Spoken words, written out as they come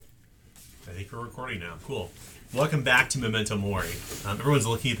we're recording now. Cool. Welcome back to Memento Mori. Everyone's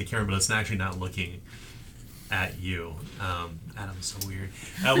looking at the camera, but it's actually not looking at you. Adam's so weird.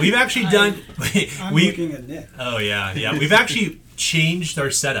 We've actually done... I'm looking at Nick. Oh, yeah. We've actually changed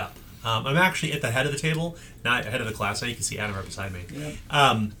our setup. I'm actually at the head of the table, not head of the class. Now you can see Adam right beside me.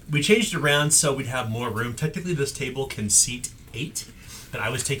 Yep. We changed it around so we'd have more room. Technically, this table can seat 8, but I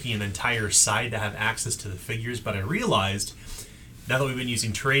was taking an entire side to have access to the figures, but I realized... Now that we've been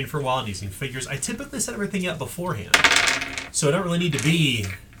using terrain for a while and using figures, I typically set everything up beforehand. So I don't really need to be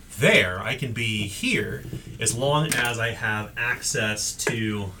there. I can be here as long as I have access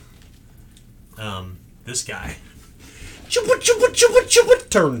to this guy.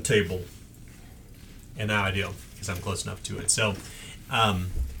 Turntable. And now I do, because I'm close enough to it. So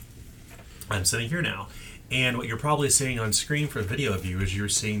I'm sitting here now. And what you're probably seeing on screen for video view is you're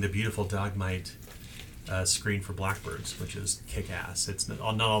seeing the beautiful Dogmite screen for Blackbirds, which is kick-ass. It's not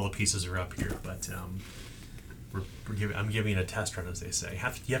all the pieces are up here, but I'm giving it a test run, as they say.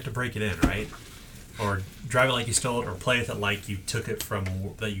 You have to break it in, right? Or drive it like you stole it, or play with it like you took it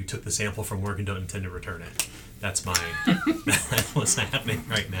you took the sample from work and don't intend to return it. That's what's happening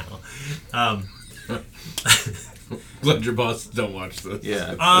right now. Glad your boss don't watch this.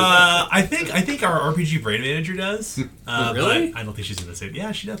 Yeah. I think our RPG brain manager does. Really? But I don't think she's in the same.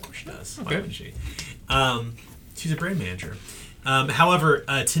 Yeah, she does. Of course she does. Okay. Why wouldn't she? She's a brain manager. However,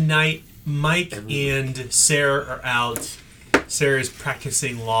 tonight Mike and Sarah are out. Sarah is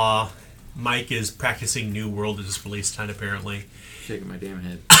practicing law. Mike is practicing New World at this release time, apparently. Shaking my damn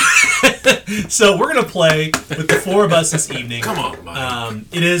head. So we're gonna play with the 4 of us this evening. Come on, Mike.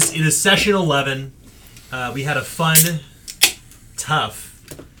 It is session 11. We had a fun, tough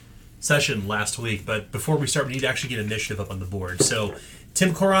session last week, but before we start, we need to actually get initiative up on the board. So,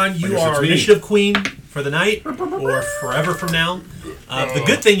 Tim Coron, you are our initiative queen for the night, or forever from now. The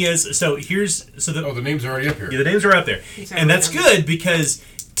good thing is, the names are already up here. Yeah, the names are up there, and that's good because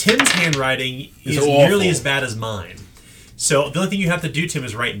Tim's handwriting is nearly as bad as mine. So the only thing you have to do, Tim,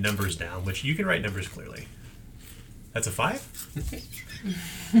 is write numbers down, which you can write numbers clearly. That's a 5?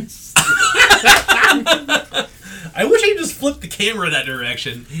 I wish I could just flip the camera that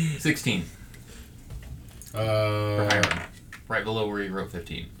direction. 16. For Hiram. Right below where you wrote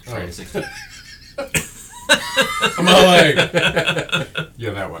 15. Just write a 16. I'm all like...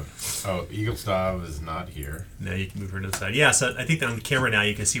 Yeah, that one. Oh, Eagle Stav is not here. No, you can move her to the side. Yeah, so I think on camera now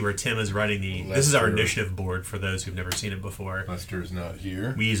you can see where Tim is writing This is our initiative board for those who've never seen it before. Lester's not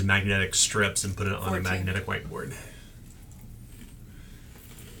here. We use magnetic strips and put it on a magnetic whiteboard.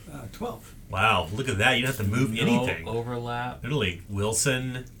 12. Wow, look at that. You don't have to move anything. Overlap. Literally,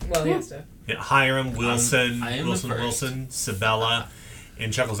 Wilson. Well, he has to. Yeah, Hiram, Wilson, I am Wilson, Sabella,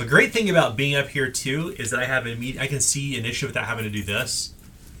 and Chuckles. The great thing about being up here, too, is that I can see initiative without having to do this.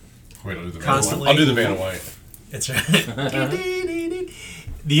 Wait, I'll do the Constantly. I'll do the Vanna White. That's right.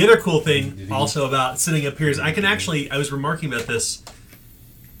 The other cool thing also about sitting up here is I was remarking about this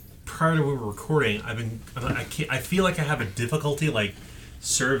prior to we were recording. I feel like I have a difficulty, like,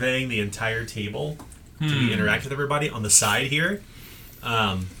 surveying the entire table to interact with everybody on the side here.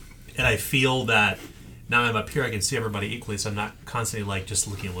 And I feel that now I'm up here, I can see everybody equally, so I'm not constantly like just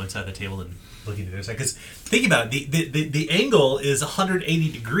looking at one side of the table and looking to the other side. Because think about it, the angle is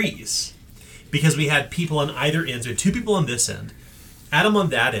 180 degrees because we had people on either end. So we had 2 people on this end, Adam on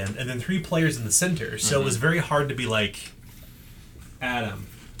that end, and then 3 players in the center. So it was very hard to be like Adam,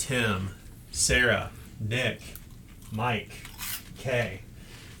 Tim, Sarah, Nick, Mike, Kay.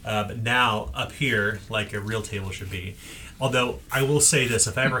 But now up here, like a real table should be. Although I will say this,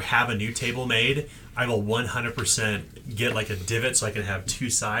 if I ever have a new table made, I will 100% get like a divot so I can have 2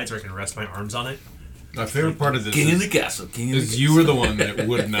 sides where I can rest my arms on it. My favorite part of this King of the castle. You were the one that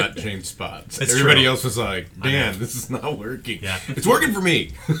would not change spots. It's Everybody true. else was like, Dan, this is not working. Yeah. It's working for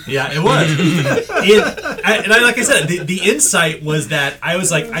me. Yeah, it was. Like I said, the insight was that I was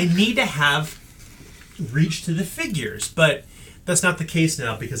like, I need to have reach to the figures, but that's not the case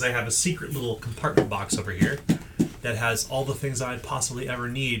now because I have a secret little compartment box over here that has all the things I'd possibly ever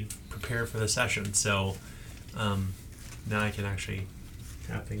need prepared for the session. So now I can actually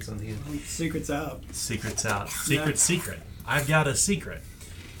have things on the end. Secret's out. Secret's out. Secret. I've got a secret.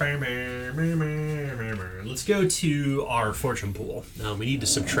 Let's go to our fortune pool. We need to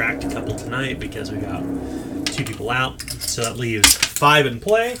subtract a couple tonight because we got 2 people out. So that leaves 5 in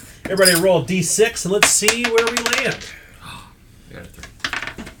play. Everybody roll a d6 and let's see where we land. I got a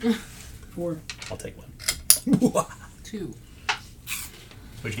 3. 4. I'll take 1. 2.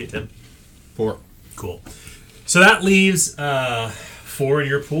 What'd you get, Tim? 4. Cool. So that leaves 4 in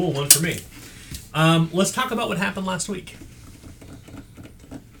your pool, 1 for me. Let's talk about what happened last week.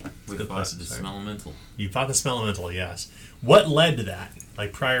 We good fought place the to start. Smelemental. You fought the Smelemental, yes. What led to that?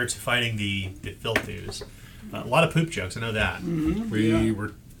 Like prior to fighting the Filthus? A lot of poop jokes, I know that. We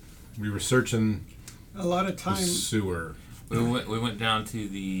were searching A lot of the time. sewer. We went down to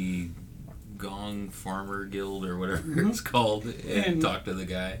the Gong Farmer Guild or whatever it's called and talked to the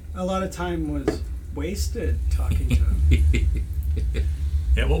guy. A lot of time was wasted talking to him.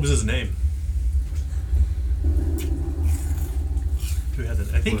 Yeah, what was his name? Who has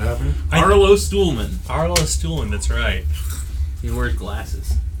it? I think What happened? Arlo Stuhlman. Arlo Stuhlman, that's right. He wears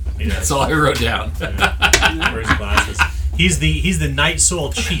glasses. He does. That's all I wrote down. Wears glasses. He's the Night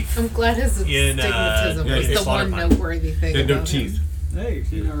Soul Chief. I'm glad his In, stigmatism yeah, was in the one Slaughterpine. noteworthy thing. They had no about teeth. him. Hey,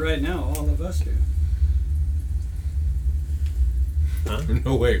 right now, all of us do. Huh?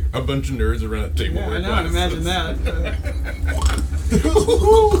 No way. A bunch of nerds around a table. Yeah, I wearing know. glasses. Imagine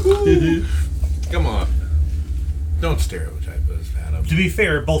that. Come on. Don't stereotype us, Adam. To be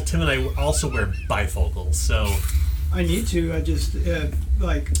fair, both Tim and I also wear bifocals, so I need to. I just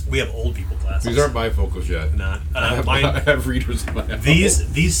we have old people glasses. These aren't bifocals yet. Not I mine. have readers in my house.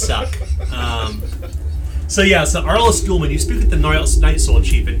 These suck. So Arlo Stuhlman, you speak with the Night Soul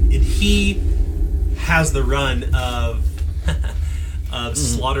Chief, and he has the run of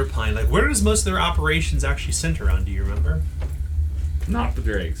Slaughterpine. Like, where does most of their operations actually center on? Do you remember? Not the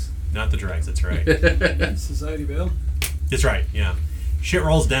Dregs. Not the Dregs. That's right. Society Bill. That's right. Yeah, shit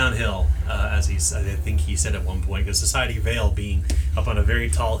rolls downhill, as I think he said at one point. Because Society Vale being up on a very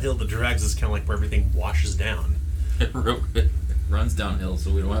tall hill, the Dregs is kind of like where everything washes down. It runs downhill,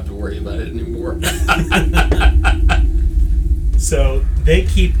 so we don't have to worry about it anymore. So they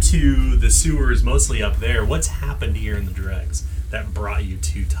keep to the sewers mostly up there. What's happened here in the Dregs that brought you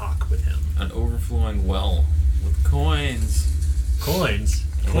to talk with him? An overflowing well with coins. Coins?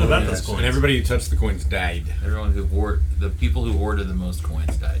 What about those coins? And everybody who touched the coins died. Everyone the people who hoarded the most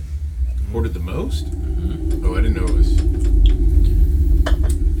coins died. Ordered the most? Mm-hmm. Oh, I didn't know it was.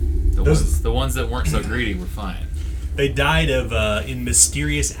 The ones that weren't so greedy were fine. They died of in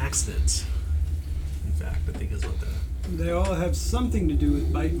mysterious accidents. In fact, I think is what the... They all have something to do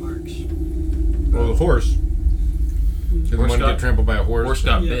with bite marks. Well, the horse. Did Horse one got- get trampled by a horse? Horse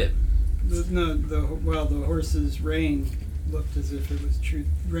got Yeah. bit. The horse's rein looked as if it was true.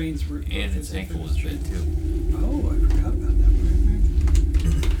 Reins were. And its ankle was bit too. Oh, I forgot about that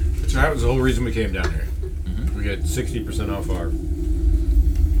one. So that was the whole reason we came down here. Mhm. We got 60% off our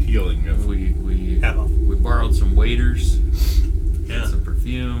healing of We Ammo. borrowed some waders, Yeah. some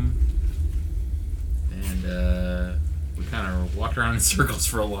perfume, and we kind of walked around in circles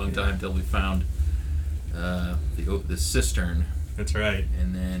for a long time till we found the cistern, That's right.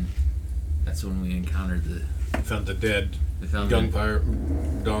 and then that's when we encountered found the dead we found dong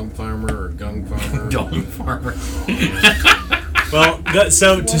farmer or gung farmer. Dong farmer. Well,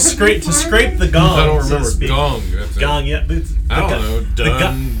 so to scrape the gong. I don't so to remember speak. gong. That's Gong, yeah. But I don't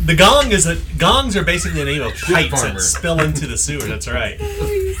know. The gong is gongs are basically the name of pipes farmer. that spill into the sewer. That's right.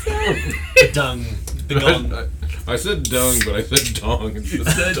 Dung. The gong. I said dung, but I said dong. You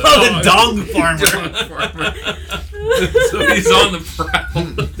said Oh, the dong farmer. Dong farmer. So he's on the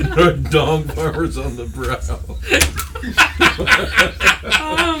prowl. Dong farmer's on the brow.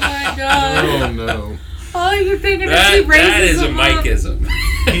 Oh my god. Oh no. Oh, you're thinking That if he raises is a them up. Mikeism.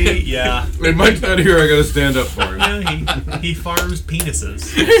 Yeah. Hey, Mike's not here. I gotta stand up for him. Yeah, he farms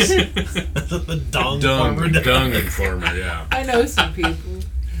penises. That's what the dong farmer does. Dung and farmer. Yeah. I know some people.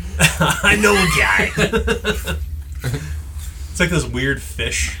 I know a guy. It's like those weird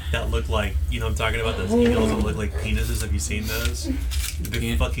fish that look like, you know what I'm talking about? Those eagles that look like penises. Have you seen those?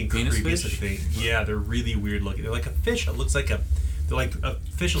 They're fucking penis creepiest fish? thing. Yeah, they're really weird looking. They're like a fish that looks like they're like a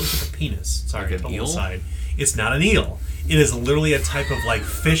fish that looks like a penis. Sorry, Like an total eel? aside. It's not an eel. It is literally a type of like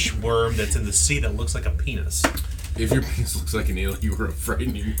fish worm that's in the sea that looks like a penis. If your penis looks like an eel, you were a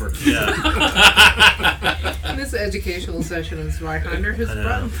frightening person. Yeah. This educational session of Zweihander I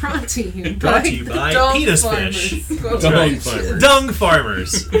know. is brought to you Brought to you by Dog Penis Farmers. Fish. Dung farmer. Dung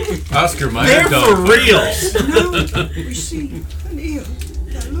farmers. Oscar Mayer. They're dung for farmer. real. We see an eel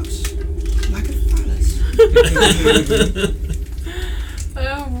that looks like a phallus.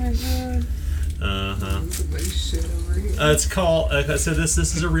 Oh my god. Uh-huh. Somebody shit over here. It's called. So this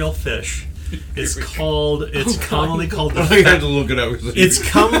is a real fish. It's called. It's commonly called I the. had to look it up. It's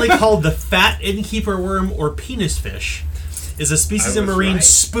commonly called the fat innkeeper worm or penis fish. Is a species I of was marine right.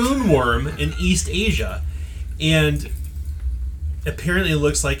 spoon worm in East Asia, and apparently it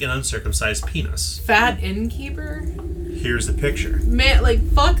looks like an uncircumcised penis. Fat innkeeper? Here's the picture. Man, like,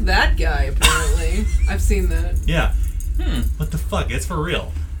 fuck that guy, apparently. I've seen that. Yeah. What the fuck? It's for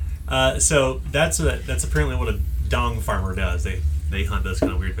real. So that's apparently what a dong farmer does. They hunt those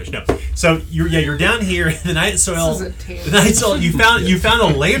kind of weird fish. No. So you're down here in the night soil. This is a tangent. The night soil. You found a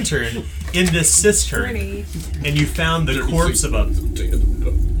lantern in this cistern, Pretty. and you found the corpse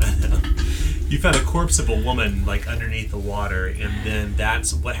of a woman like underneath the water, and then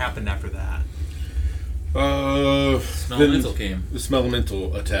that's what happened after that. Smellmental came. The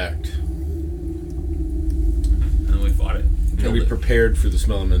Smellmental attacked. And then we fought it. And Killed we it. prepared for the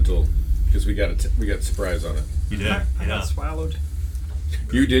Smellmental because we got a surprise on it. You did. I Yeah. got swallowed.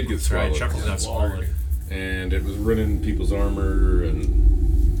 You did get That's right. swallowed. Chuckles got swallowed. And it was running people's armor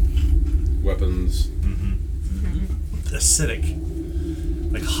and weapons. Acidic,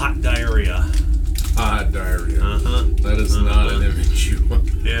 like hot diarrhea. Diarrhea. Uh-huh. That is not an image you want.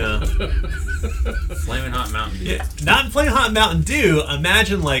 Yeah. Flaming hot Mountain Dew. Yeah, not Flaming Hot Mountain Dew.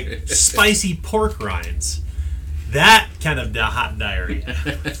 Imagine like spicy pork rinds. That kind of hot diarrhea.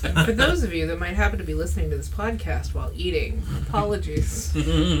 For those of you that might happen to be listening to this podcast while eating, apologies.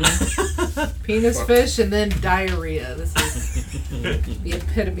 Penis fish and then diarrhea. This is the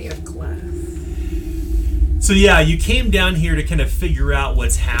epitome of class. So yeah, you came down here to kind of figure out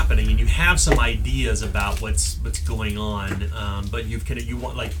what's happening, and you have some ideas about what's going on. But you've kind of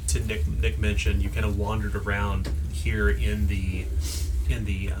like to Nick mentioned, you kind of wandered around here in the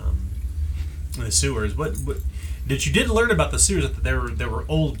sewers. What you did learn about the sewers that there were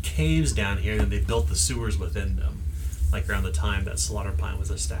old caves down here, and they built the sewers within them, like around the time that Slaughter Pine was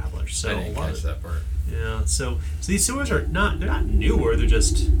established. So I didn't catch that part. yeah, so these sewers are not newer; they're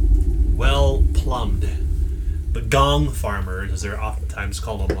just well plumbed. But gong farmers, as they're oftentimes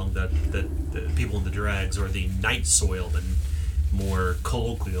called among the people in the dregs, or the night soiled, more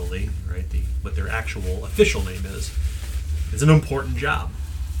colloquially, right? What their actual official name is an important job.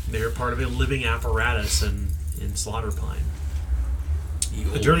 They're part of a living apparatus in Slaughter Pine.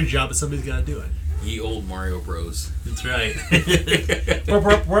 A dirty job, but somebody's got to do it. Ye old Mario Bros. That's right.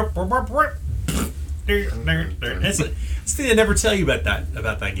 That's the thing they never tell you about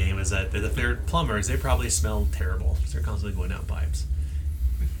that game is that if they're plumbers, they probably smell terrible. They're constantly going out pipes.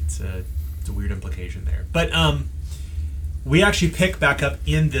 It's a weird implication there. But we actually pick back up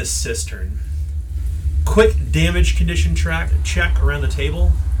in this cistern. Quick damage condition check around the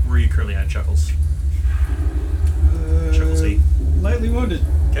table. Where are you currently at, Chuckles? Chuckles 8. Lightly wounded.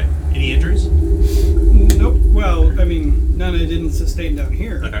 Okay. Any injuries? Nope. Well, I mean, none I didn't sustain down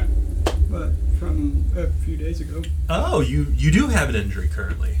here. Okay. But from a few days ago. Oh, you do have an injury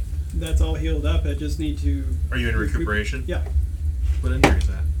currently. That's all healed up. I just need to... Are you in recuperation? Yeah. What injury is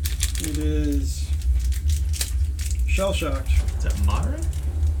that? It is... shell-shocked. Is that moderate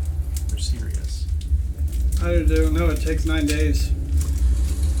or serious? I don't know. It takes 9 days.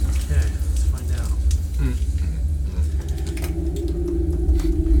 Okay, let's find out.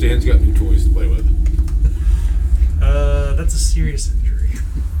 Dan's got new toys to play with. That's a serious injury.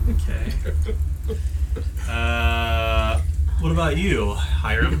 Okay. What about you,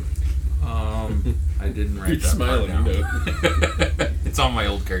 Hiram? I didn't write You're that smiling, part you down. know. It's on my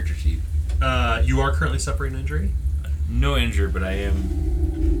old character sheet. You are currently suffering an injury? No injury, but I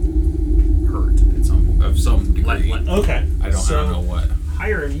am hurt at some degree. Okay. I don't know what.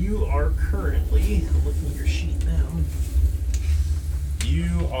 Hiram, you are currently, I'm looking at your sheet now.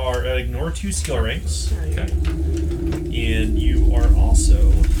 You are at ignore 2 skill ranks. Okay. And you are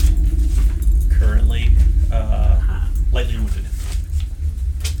also currently lightly wounded.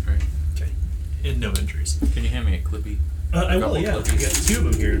 Right. Okay. And no injuries. Can you hand me a clippy? I will, yeah. You got 2 of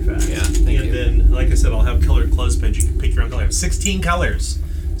them here, in fact. Yeah, thank and you. then, like I said, I'll have colored clothespins. You can pick your own color. I have 16 colors,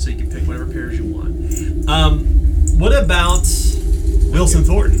 so you can pick whatever pairs you want. What about Wilson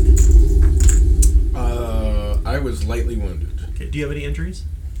Thornton? I was lightly wounded. Okay. Do you have any injuries?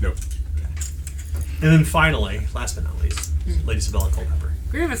 Nope. And then finally, last but not least, Lady Sabella Culpepper.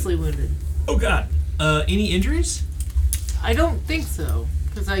 Grievously wounded. Oh, God. Any injuries? I don't think so.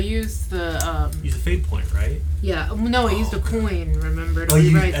 Because I used the... Use a fate point, right? yeah. No, I used a coin, remember, to Oh,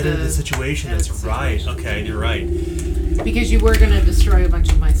 you rewrite edited the situation. edit That's the right. situation. Okay, you're right. Because you were going to destroy a bunch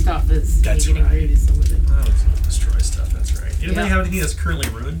of my stuff as That's me getting right. grievously wounded. I was going to destroy stuff. That's right. Anybody Yeah. have anything that's currently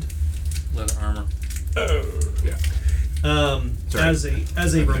ruined? Leather armor. Oh. Yeah. Sorry.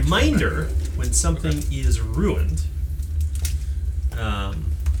 As a reminder, when something is ruined,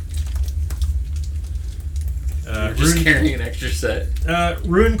 Just ruined, carrying an extra set.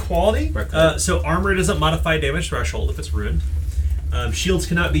 ruined quality. Right. So armor doesn't modify damage threshold if it's ruined. Shields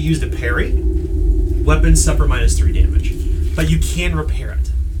cannot be used to parry. Weapons suffer -3 damage, but you can repair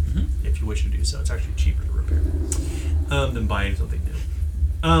it if you wish to do so. It's actually cheaper to repair than buying something new.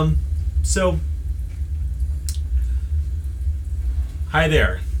 So, hi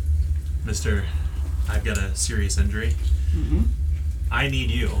there, Mister. I've got a serious injury. I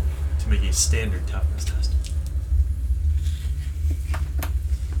need you to make a standard toughness test.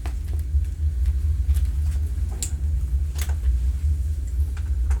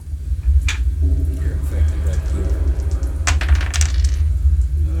 You're infected by poop.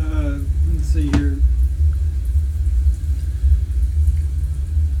 Let's see here.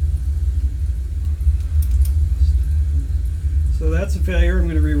 So that's a failure. I'm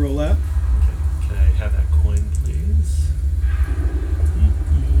going to re-roll that. Okay. Can I have that coin, please?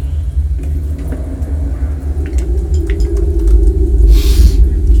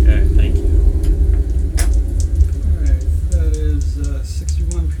 Okay, thank you. Alright, that is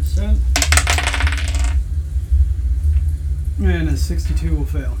 61%. And a 62 will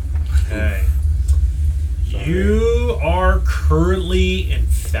fail. Okay. You are currently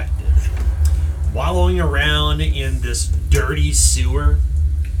infected. Wallowing around in this dirty sewer.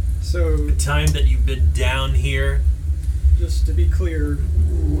 So, The time that you've been down here. just to be clear,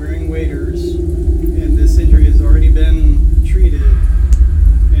 we're wearing waders, and this injury has already been treated,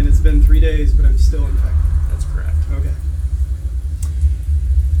 and it's been 3 days, but I'm still infected. That's correct. Okay.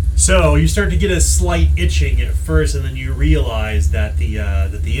 So you start to get a slight itching at first, and then you realize that the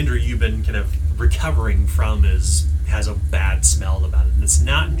injury you've been kind of recovering from has a bad smell about it. And it's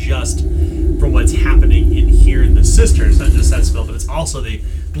not just from what's happening in here in the cistern. It's not just that smell, but it's also the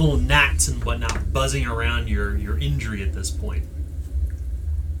little gnats and whatnot buzzing around your injury at this point.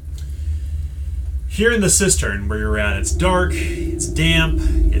 Here in the cistern where you're at, it's dark, it's damp,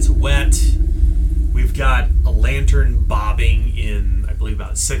 it's wet. We've got a lantern bobbing in, I believe,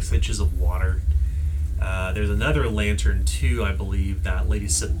 about 6 inches of water. There's another lantern, too, I believe, that Lady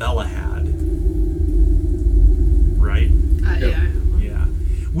Sabella had. Right? Yeah. Yeah.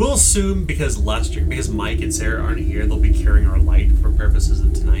 We'll assume because Mike and Sarah aren't here, they'll be carrying our light for purposes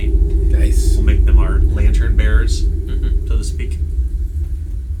of tonight. Nice. We'll make them our lantern bearers, so to speak.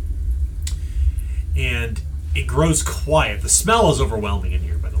 And it grows quiet. The smell is overwhelming in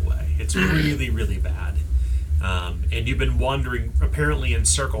here, by the way. It's really, really bad. And you've been wandering apparently in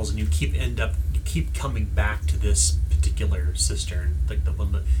circles, and you keep coming back to this particular cistern, like the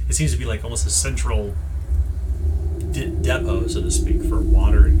one that it seems to be like almost a central depot, so to speak, for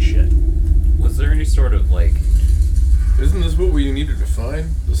water and shit. Was there any sort of like? Isn't this what we needed to find?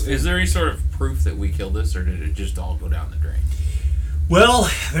 Is there any sort of proof that we killed this, or did it just all go down the drain? Well,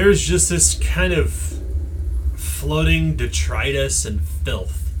 there's just this kind of floating detritus and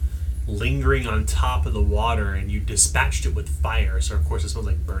filth lingering on top of the water, and you dispatched it with fire, so of course it smells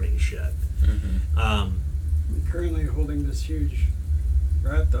like burning shit. I'm currently holding this huge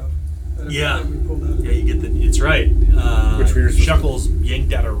rat, though. Yeah. That we pulled out of Yeah, you get it's right. Which we were supposed to- Shuckles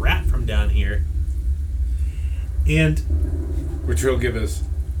yanked out a rat from down here. And Which will give us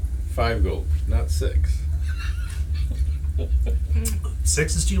 5 gold, not 6.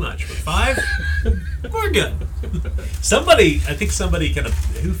 6 is too much, but 5, we're good. Somebody kind of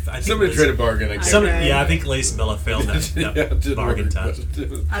Somebody tried to bargain. I guess. I think Lacebella failed that Yeah, it didn't bargain work, test.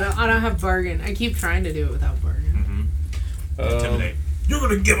 I don't have bargain. I keep trying to do it without bargain. Intimidate. You're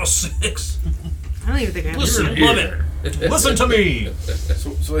gonna give us 6. I don't even think I have Listen, bargain. love it. Listen to me.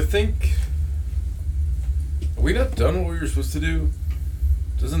 So I think, are we not done what we were supposed to do?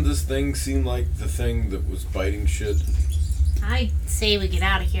 Doesn't this thing seem like the thing that was biting shit? I'd say we get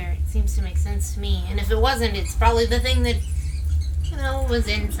out of here. It seems to make sense to me. And if it wasn't, it's probably the thing that, was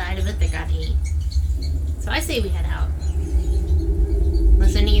inside of it that got ate. So I say we head out.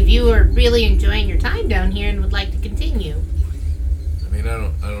 Unless any of you are really enjoying your time down here and would like to continue. I mean, I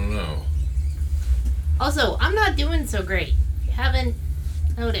don't know. Also, I'm not doing so great. If you haven't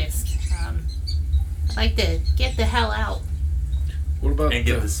noticed, I'd like to get the hell out. What about And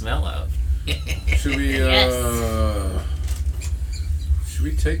get the smell out. should we Yes. should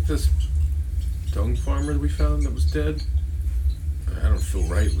we take this dung farmer that we found that was dead? I don't feel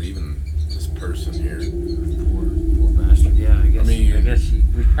right leaving this person here. Poor bastard. Yeah, I guess. I mean- I guess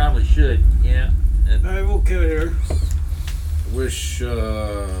we probably should. Yeah. I will kill her. I wish it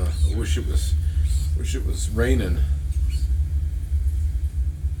was raining.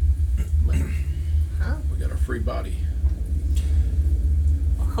 Huh? We got a free body.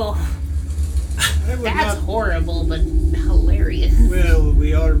 Oh, I would that's not. horrible, but hilarious. Well,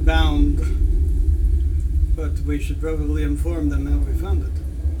 we are bound, but we should probably inform them how we found it.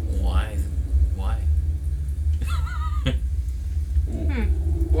 Why?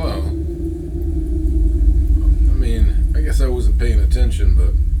 Well, I mean, I guess I wasn't paying attention,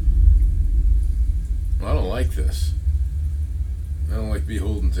 but I don't like this. I don't like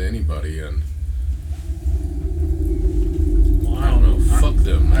beholden to anybody, and Well, I don't know. Fuck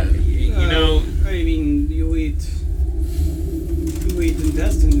them, man. You know, I mean, you eat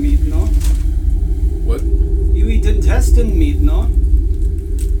intestine meat, no? What? You eat intestine meat, no?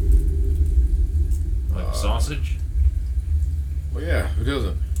 Like sausage? Well, yeah. Who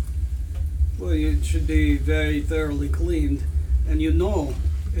doesn't? Well, it should be very thoroughly cleaned, and you know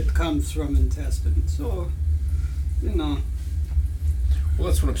it comes from intestine. So, you know. Well,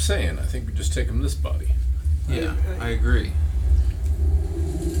 that's what I'm saying. I think we just take him this body. Yeah, I agree.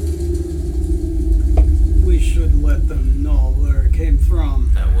 We should let them know where it came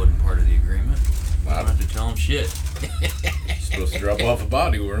from. That wasn't part of the agreement. I don't Wow. have to tell them shit. Supposed to drop off a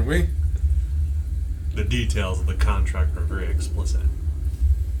body, weren't we? The details of the contract are very explicit.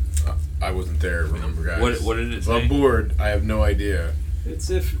 I wasn't there. Remember, guys? What did it If say? I'm bored. I have no idea. It's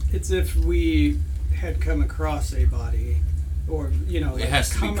if we had come across a body, or you know, It has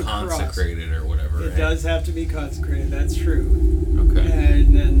to be come across- consecrated or whatever. It right? does have to be consecrated. That's true. Okay.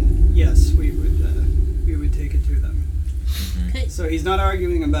 And then yes, we would take it to them. Could, So he's not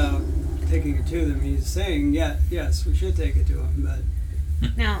arguing about taking it to them. He's saying, yes, we should take it to him.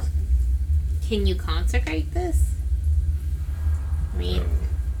 But now, can you consecrate this? I mean,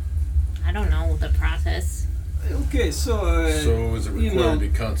 I don't know the process. okay, so So is it you required know, to be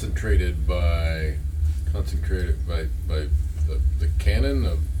consecrated by the canon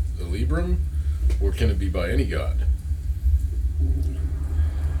of the Libram, or can it be by any god?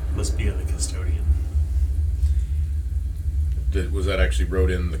 Must be the custodian. Was that actually wrote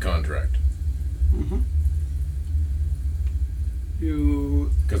in the contract? mhm.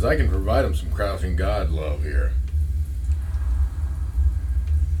 You Because I can provide him some crouching god love here.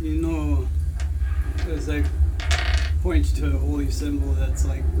 know, as I point to a holy symbol that's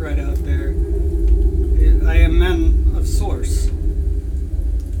like right out there. I am man of source,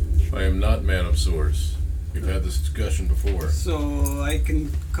 I am not man of source. We've had this discussion before. so I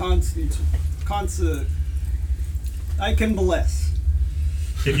can I can bless.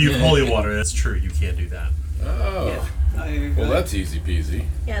 If you have holy water, that's true. You can't do that. Oh. Well, that's easy peasy.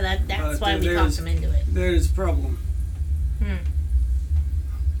 Yeah, that's why we there's- talked him into it. There's a problem. Hmm.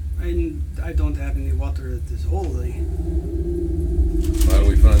 I don't have any water that is holy. How do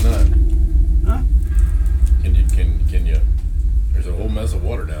we find that? Huh? Can you? There's a whole mess of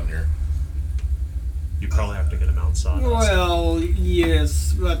water down here. You probably have to get him outside. Well,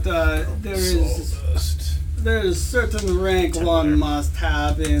 yes, but Sawdust. there is certain rank one must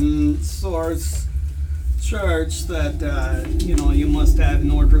have in source church that you must have in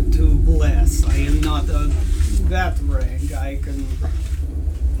order to bless. I am not of that rank. I can,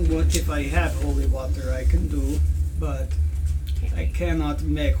 what if I have holy water, I can do, but I cannot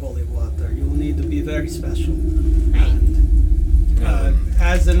make holy water. You will need to be very special. And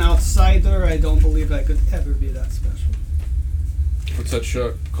as an outsider, I don't believe I could ever be that special. What's that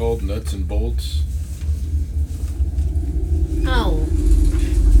shot called? Nuts and bolts? Oh,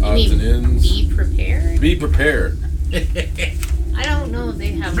 Odds and ends? be prepared? Be prepared. I don't know if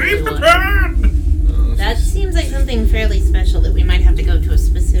they have Be holy water. prepared! That seems like something fairly special that we might have to go to a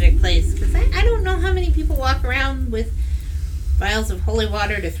specific place. Because I don't know how many people walk around with vials of holy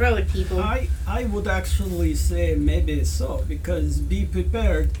water to throw at people. I would actually say maybe so, because be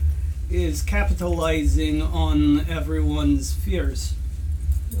prepared is capitalizing on everyone's fears.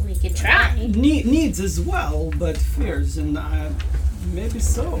 We could try. Needs as well, but fears, and maybe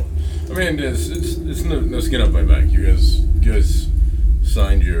so. I mean, it's no skin off my back. You guys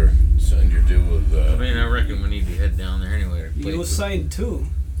signed your deal with. I mean, I reckon we need to head down there anyway. To You signed too.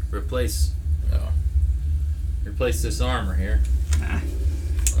 replace Oh, this armor here.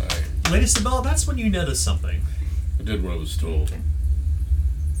 Lady Sibella, that's when you notice something. I did what I was told.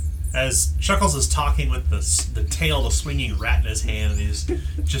 As Chuckles is talking with the tail of the swinging rat in his hand and he's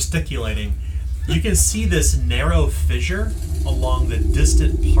gesticulating, you can see this narrow fissure along the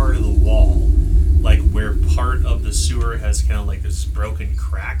distant part of the wall, like where part of the sewer has kind of like this broken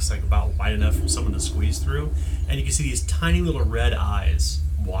cracks, like about wide enough for someone to squeeze through, and you can see these tiny little red eyes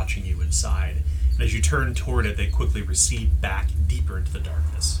watching you inside. And as you turn toward it, they quickly recede back deeper into the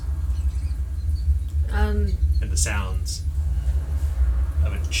darkness, and the sounds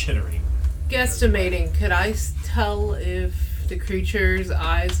of it chittering. Guesstimating, could I tell if the creature's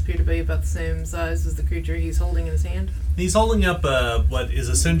eyes appear to be about the same size as the creature he's holding in his hand? He's holding up what is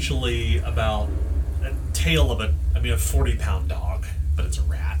essentially about a tail of a 40-pound dog, but it's a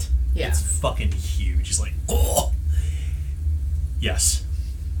rat. Yeah. It's fucking huge. He's like, oh! Yes.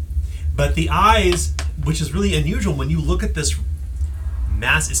 But the eyes, which is really unusual when you look at this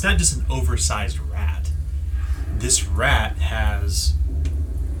mass, it's not just an oversized rat. This rat has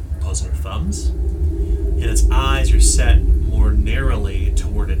opposing thumbs, and its eyes are set more narrowly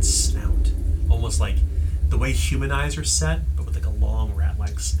toward its snout. Almost like the way human eyes are set, but with like a long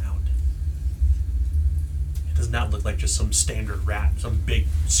not look like just some standard rat, some big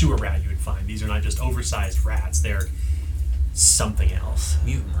sewer rat you would find. These are not just oversized rats. They're something else.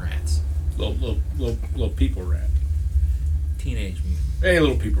 Mutant rats. Little people rat. Teenage mutant. Hey,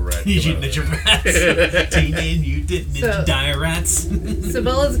 little people rat. Teenage Come Mutant on. Ninja Rats. Teenage Mutant Ninja So- Dire Rats.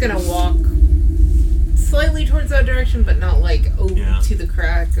 Sabella's gonna walk slightly towards that direction, but not like over Yeah. to the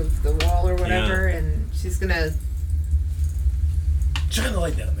crack of the wall or whatever. And she's gonna. Shine the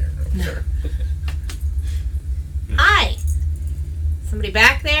light down there. No, sorry. Hi. Somebody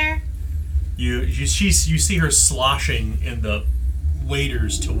back there? You see her sloshing in the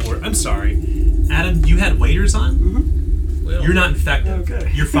waders toward. I'm sorry, Adam. You had waders on. We all You're not infected.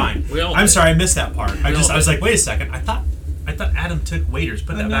 Okay. You're fine. We all I'm did. sorry, I missed that part. I all was did. like, wait a second. I thought Adam took waders.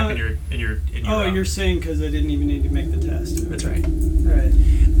 Put that No. back in your. Oh, you're saying because I didn't even need to make the test. That's right. All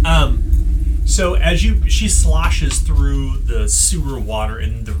right. So as she sloshes through the sewer water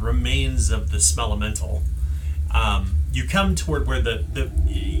and the remains of the Smellemental, you come toward where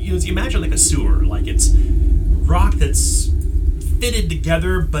you imagine like a sewer, like it's rock that's fitted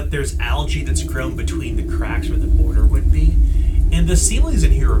together, but there's algae that's grown between the cracks where the mortar would be, and the ceilings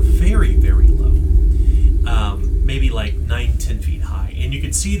in here are very, very low, maybe like 9-10 feet high, and you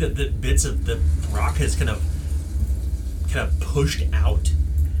can see that the bits of the rock has kind of pushed out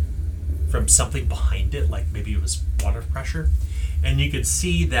from something behind it, like maybe it was water pressure, and you could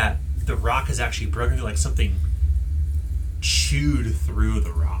see that the rock is actually broken, like something chewed through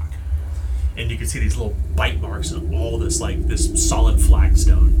the rock, and you can see these little bite marks on all this solid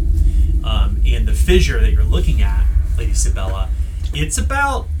flagstone, and the fissure that you're looking at, Lady Sabella, it's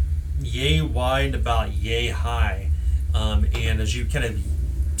about yay wide, about yay high, and as you kind of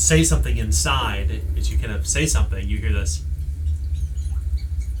say something inside, you hear this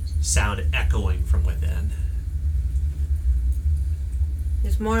sound echoing from within.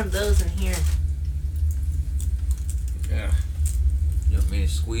 There's more of those in here. Yeah. You want me to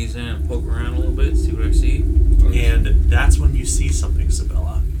squeeze in and poke around a little bit, see what I see? And that's when you see something,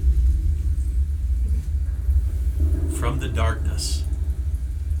 Sabella. From the darkness,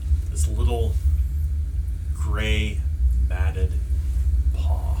 this little gray, matted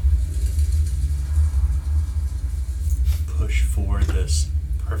paw push forward this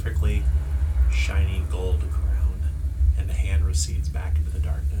perfectly shiny gold crown, and the hand recedes back into the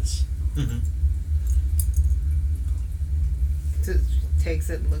darkness. Mm-hmm. So she takes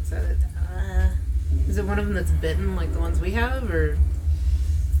it and looks at it. Is it one of them that's bitten, like the ones we have, or?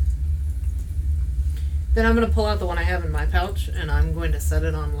 Then I'm gonna pull out the one I have in my pouch, and I'm going to set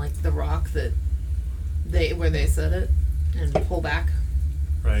it on like the rock where they set it, and pull back,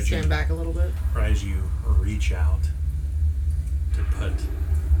 Right, stand back a little bit. right as you reach out to put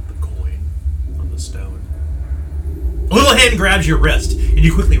the coin on the stone, a little hand grabs your wrist, and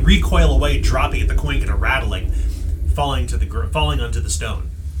you quickly recoil away, dropping it. The coin kind of rattling, falling onto the stone.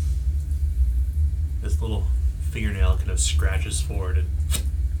 This little fingernail kind of scratches forward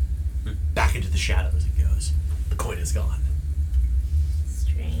and back into the shadows it goes. The coin is gone.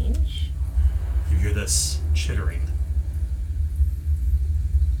 Strange. You hear this chittering.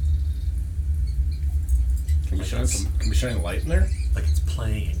 Can we shine light in there? Like it's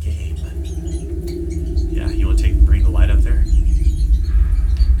playing a game. Yeah, you want to bring the light up there?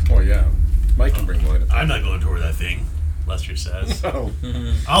 Oh yeah. Mike can bring the light up. I'm not going toward that thing, Lester says. Oh,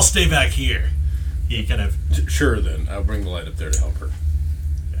 I'll stay back here. He kind of, sure then. I'll bring the light up there to help her.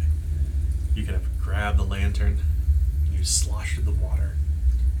 you kind of grab the lantern, you slosh through the water,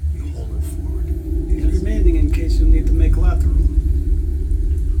 you hold it forward. He's remaining in case you need to make lateral.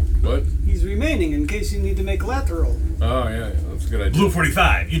 What? He's remaining in case you need to make lateral. Oh yeah, that's a good idea. Blue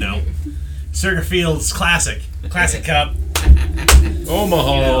 45, Circa Field's classic cup.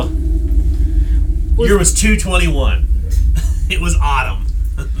 Omaha. Year was 221. It was autumn.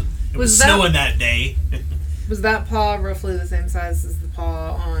 It was Was that- snowing that day. Was that paw roughly the same size as the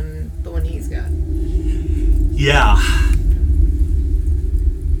paw on the one he's got? Yeah.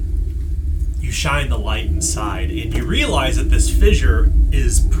 You shine the light inside, and you realize that this fissure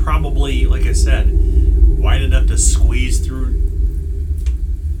is probably, like I said, wide enough to squeeze through,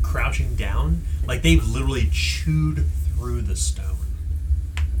 crouching down. Like they've literally chewed through the stone.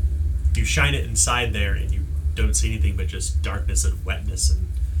 You shine it inside there, and you don't see anything but just darkness and wetness and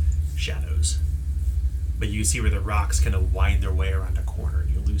shadows. But you see where the rocks kind of wind their way around a corner,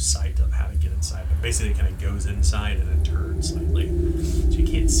 and you lose sight of how to get inside. But basically, it kind of goes inside and then turns slightly, so you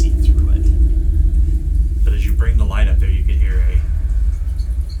can't see through it. But as you bring the light up there, you can hear a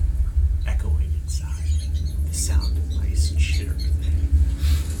echoing inside, the sound of mice chittering,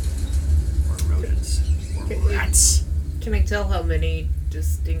 or rodents, or rats. Can I tell how many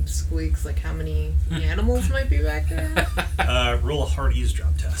distinct squeaks, like how many animals might be back there? Roll a hard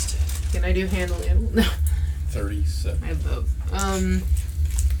eavesdrop test. Can I do handle animal? No, 37. I have both.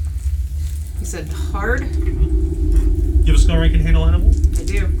 You said hard? You have a skill rank in handle animal? I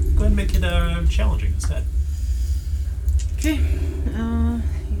do. Go ahead and make it challenging instead. Okay.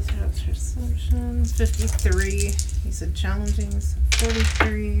 He said perceptions 53. He said challenging, so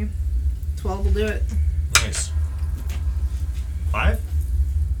 43. 12 will do it. Nice. 5?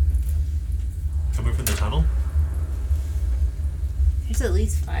 Coming from the tunnel? There's at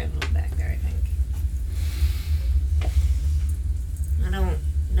least 5 of them back there, I think. I don't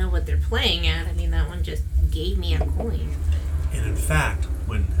know what they're playing at. I mean, that one just gave me a coin. And in fact,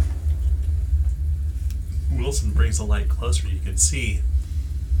 when Wilson brings the light closer, you can see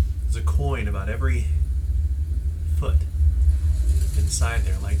there's a coin about every foot inside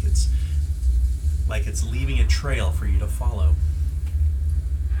there, like it's leaving a trail for you to follow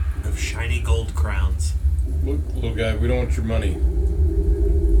of shiny gold crowns. Look, little guy, we don't want your money.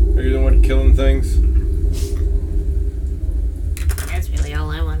 Are you the one killing things? That's really all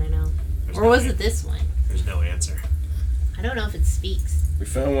I want to know. There's Or no was an- it this one? There's no answer. I don't know if it speaks. We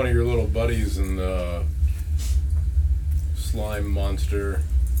found one of your little buddies in the slime monster.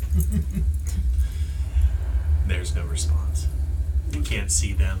 There's no response. You can't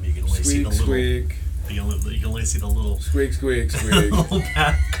see them. You can only see Squeak, the little. squeak. You can only see the little Squeak, squeak, squeak. little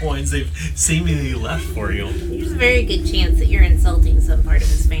path coins they've seemingly left for you. There's a very good chance that you're insulting some part of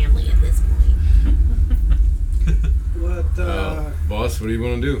his family at this point. What, Boss, what do you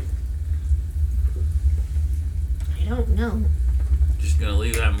want to do? I don't know. Just gonna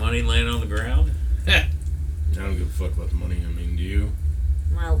leave that money laying on the ground? I don't give a fuck about the money. I mean, do you?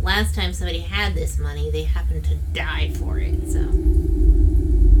 Well, last time somebody had this money, they happened to die for it, so.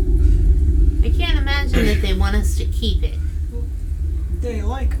 I can't imagine that they want us to keep it. they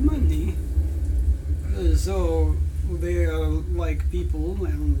like money. So they are like people,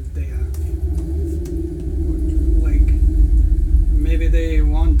 and they are like maybe they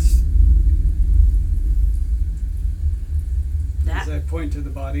want. That, As I point to the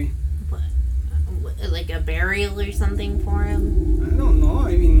body, what, like a burial or something for him? I don't know.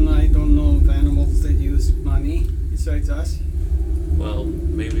 I mean, I don't know of animals that use money besides us. Well,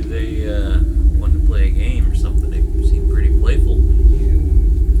 maybe they wanted to play a game or something. They seem pretty playful.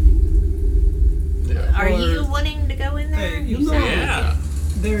 Yeah. Are Or- you wanting to go in there? Hey, you know- sound Yeah.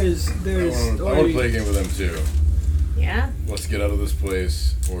 There's I want to play a game with them too. Yeah? Let's get out of this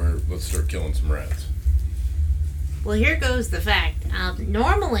place, or let's start killing some rats. Well, here goes the fact.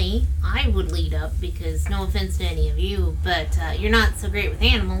 Normally, I would lead up because, no offense to any of you, but you're not so great with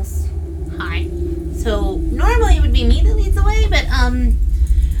animals. Hi. So, normally it would be me that leads the way, but I'm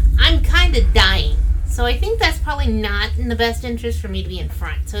kind of dying. So I think that's probably not in the best interest for me to be in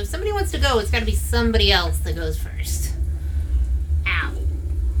front. So if somebody wants to go, it's got to be somebody else that goes first. Ow.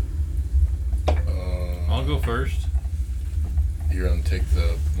 I'll go first. You're gonna take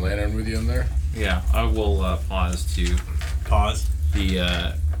the lantern with you in there? Yeah, I will pause to Pause.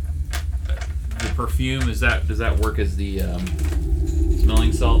 the perfume. Does that work as the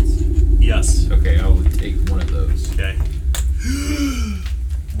smelling salts? Yes. Okay, I will take one of those. Okay.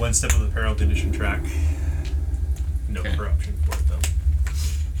 One step of the peril condition track. No Okay. corruption for it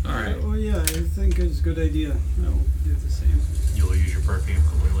though. All right. Oh yeah, I think it's a good idea. I'll do the same. You'll use your perfume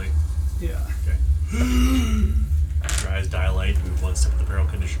completely. Yeah. Your eyes dilate, move one step of the barrel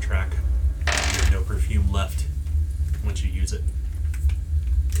condition track. You have no perfume left once you use it.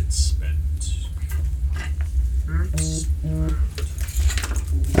 It's spent.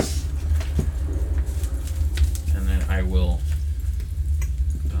 And then I will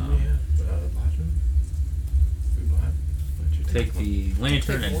take the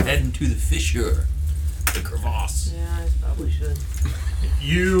lantern and head into the fissure, the crevasse. Yeah, I probably should.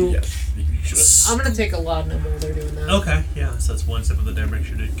 You. Yes, you should. I'm gonna take a laudanum while they're doing that. Okay, yeah, so that's one step of the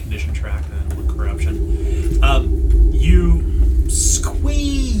direction condition track and one corruption. You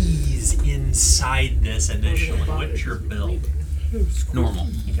squeeze inside this initially. What's your build? Normal.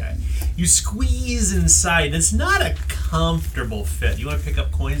 Okay. You squeeze inside, and it's not a comfortable fit. You want to pick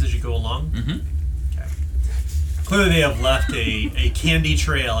up coins as you go along? Mm-hmm. Okay. Clearly, they have left a candy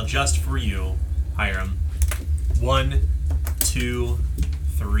trail just for you, Hiram. 1, 2,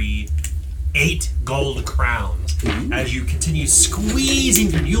 3, 8 gold crowns. As you continue squeezing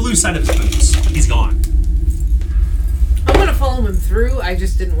through, you lose sight of his boots. He's gone. I'm gonna follow him through. I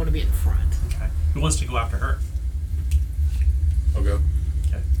just didn't want to be in front. Okay. Who wants to go after her? I'll go.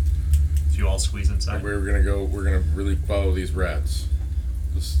 Okay. So you all squeeze inside. We're gonna really follow these rats.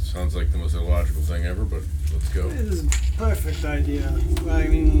 This sounds like the most illogical thing ever, but Let's go. It is a perfect idea. I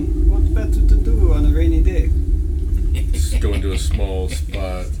mean, what's better to do on a rainy day? Just go into a small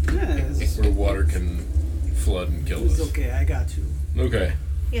spot Yes. where water can flood and kill It's us. okay, I got you. Okay.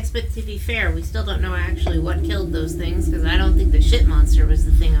 Yes, but to be fair, we still don't know actually what killed those things because I don't think the shit monster was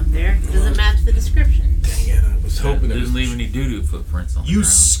the thing up there. It doesn't match the description. Dang it, I was hoping it Didn't was... leave any doo-doo footprints on the You ground.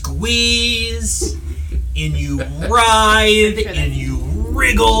 squeeze and you writhe and you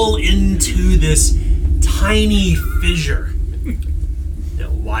wriggle into this tiny fissure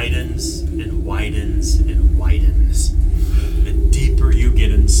that widens and widens and widens. The deeper you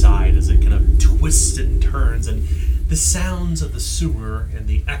get inside as it kind of twists and turns, and the sounds of the sewer and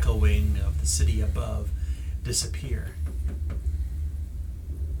the echoing of the city above disappear.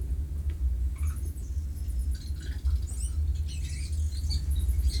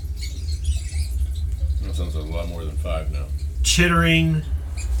 That sounds like a lot more than 5 now. Chittering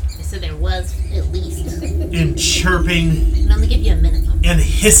I said there was at least. and chirping I can only give you a minimum. and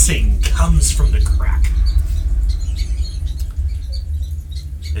hissing comes from the crack.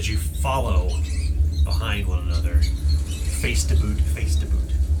 As you follow behind one another, face to boot,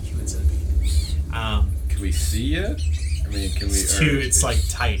 human centipede. Can we see yet? I mean, can we... It's like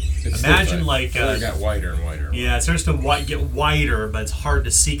tight. it's still Imagine tight. like It got wider and wider. yeah, it starts to get wider, but it's hard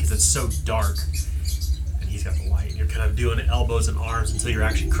to see because it's so dark. And he's got the light. You're kind of doing elbows and arms until you're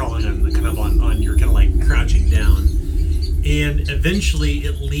actually crawling on the on you're kind of like crouching down. And eventually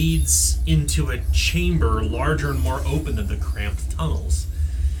it leads into a chamber larger and more open than the cramped tunnels.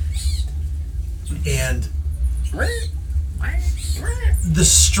 And the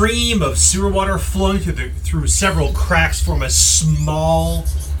stream of sewer water flowing through several cracks form a small,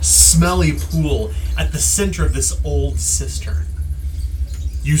 smelly pool at the center of this old cistern.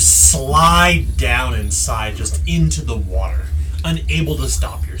 You slide down inside, just into the water, unable to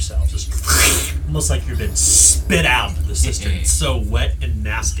stop yourself, just almost like you've been spit out of the cistern. It's so wet and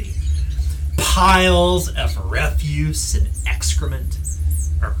nasty. Piles of refuse and excrement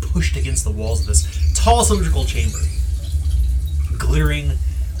are pushed against the walls of this tall cylindrical chamber, glittering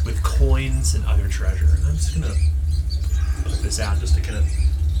with coins and other treasure. And I'm just gonna put this out just to kind of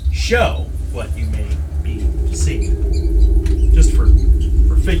show what you may be seeing, just for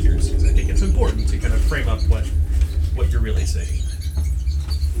figures, because I think it's important to kind of frame up what you're really seeing.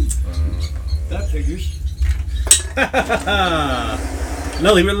 That figures.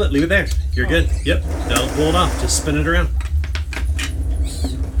 No, leave it there. You're good. Yep. Don't pull it off. Just spin it around.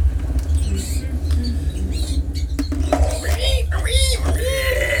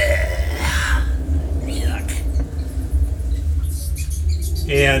 Yuck.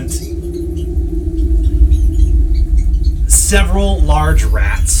 And several large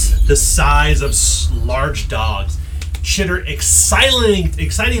rats, the size of large dogs, chitter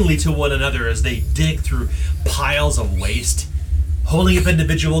excitingly to one another as they dig through piles of waste, holding up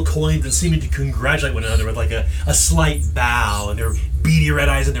individual coins and seeming to congratulate one another with like a slight bow, and their beady red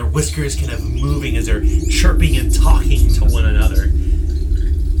eyes and their whiskers kind of moving as they're chirping and talking to one another.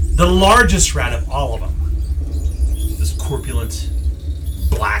 The largest rat of all of them, this corpulent,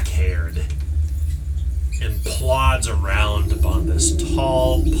 black-haired, and plods around upon this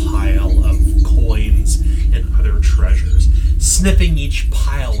tall pile of coins and other treasures, sniffing each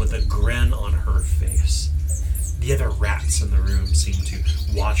pile with a grin on her face. The other rats in the room seem to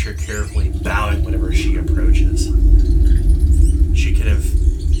watch her carefully, bowing whenever she approaches. She kind of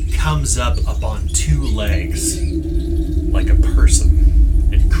comes up on 2 legs like a person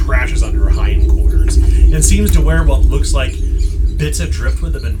and crashes on her hindquarters and seems to wear what looks like bits of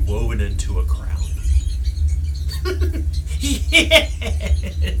driftwood that have been woven into a crown. Yes!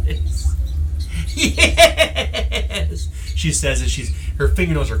 Yes! She says as her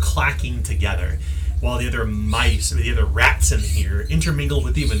fingernails are clacking together, while the other rats in here, intermingled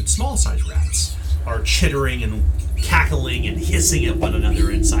with even small-sized rats, are chittering and cackling and hissing at one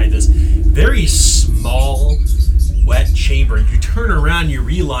another inside this very small, wet chamber. And you turn around and you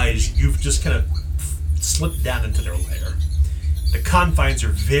realize you've just kind of slipped down into their lair. The confines are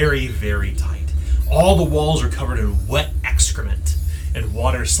very, very tight. All the walls are covered in wet excrement, and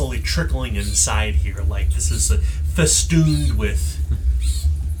water slowly trickling inside here like this is festooned with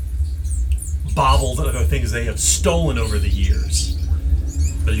baubles and other things they have stolen over the years.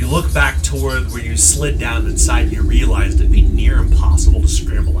 But you look back toward where you slid down inside, you realized it'd be near impossible to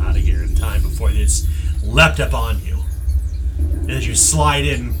scramble out of here in time before they just leapt up on you. And as you slide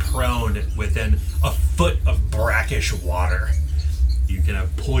in prone within a foot of brackish water, you kind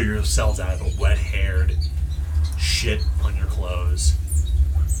of pull yourselves out of the wet-haired shit on your clothes.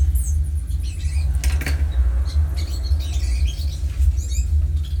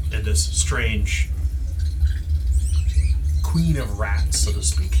 And this strange queen of rats, so to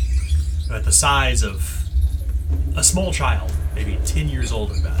speak, at the size of a small child, maybe 10 years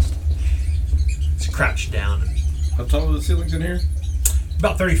old at best. It's crouched down and How tall are the ceilings in here?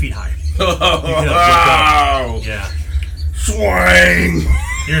 about 30 feet high. Wow! Yeah. Swing!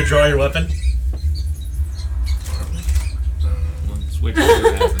 You're gonna draw your weapon? Let's wait till see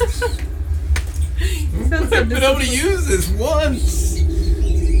what happens. Sounds so I've been able to use this once!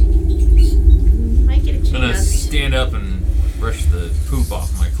 You might get a I'm gonna chance. stand up and brush the poop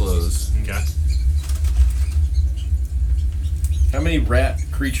off my clothes. Okay. How many rat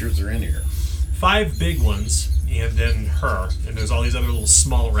creatures are in here? 5 big ones, and then her. And there's all these other little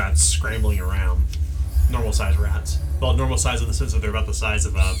small rats scrambling around. Normal size rats. Well, normal size in the sense that they're about the size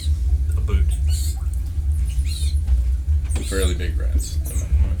of a boot. Fairly big rats.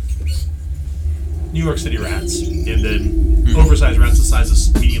 New York City rats, and then oversized rats the size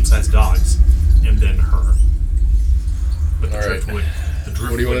of medium-sized dogs, and then her. With the All right. driftwood. The driftwood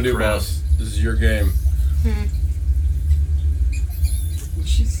What do you want to do, crown. boss? This is your game.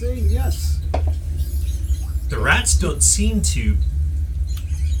 She's saying yes. The rats don't seem to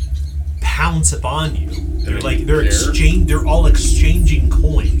pounce upon you. They're care? all exchanging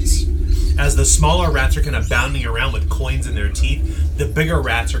coins. As the smaller rats are kind of bounding around with coins in their teeth, the bigger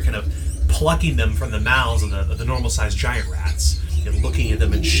rats are kind of plucking them from the mouths of the normal sized giant rats and looking at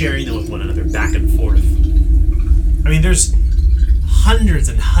them and sharing them with one another back and forth. I mean, there's hundreds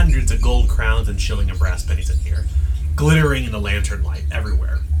and hundreds of gold crowns and shilling and brass pennies in here, glittering in the lantern light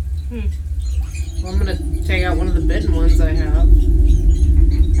everywhere. Well, I'm gonna take out one of the bitten ones I have,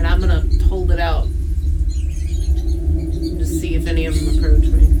 and I'm gonna hold it out. Just see if any of them approach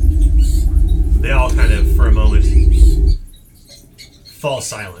me. They all kind of, for a moment, fall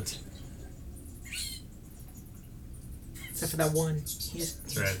silent. Except for that one. He just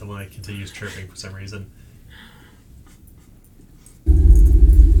That's right, the one that continues chirping for some reason.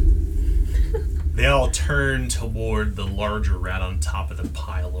 They all turn toward the larger rat on top of the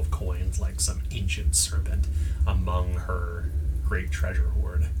pile of coins like some ancient serpent among her great treasure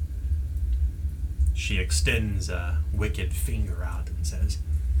hoard. She extends a wicked finger out and says,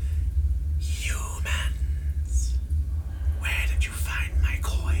 "Humans, where did you find my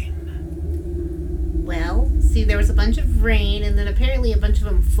coin?" Well, see, there was a bunch of rain, and then apparently a bunch of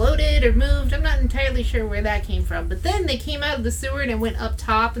them floated or moved. I'm not entirely sure where that came from. But then they came out of the sewer and it went up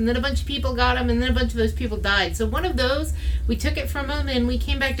top, and then a bunch of people got them, and then a bunch of those people died. So one of those, we took it from them, and we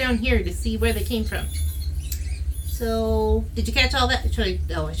came back down here to see where they came from. So, did you catch all that? I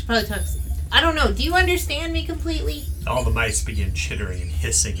should probably talk. I don't know. Do you understand me completely? All the mice begin chittering and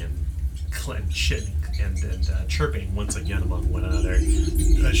hissing and chirping once again among one another.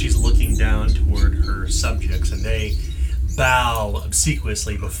 She's looking down toward her subjects, and they bow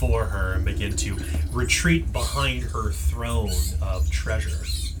obsequiously before her and begin to retreat behind her throne of treasure.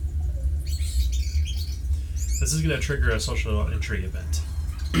 This is going to trigger a social entry event.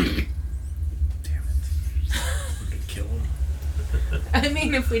 Kill him. I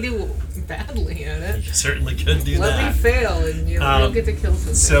mean, if we do badly at it, You certainly could do let me that. fail, and you'll get to kill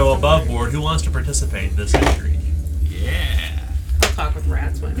something. So above board, who wants to participate in this intrigue? Yeah. I'll talk with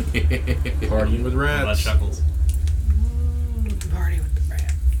rats when Partying with How about rats. Chuckles? party with the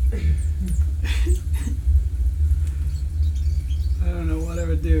rat. I don't know what I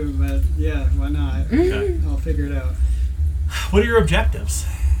would do, but yeah, why not? Okay. I'll figure it out. What are your objectives?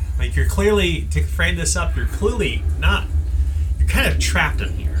 Like, you're clearly, to frame this up, you're clearly not, you're kind of trapped in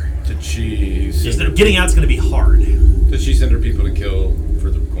here. Did she Just send her, getting out's going to be hard. did she send her people to kill for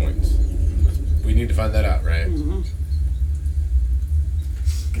the coins? We need to find that out, right? Mm-hmm.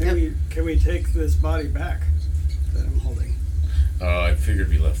 Can we take this body back that I'm holding? I figured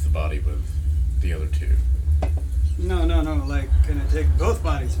we left the body with the other two. No. Like, can I take both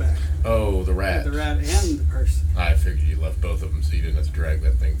bodies back? Oh, the rat. The rat and the person. I figured you left both of them so you didn't have to drag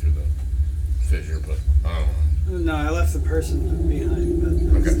that thing through the fissure, but I don't know. No, I left the person behind, but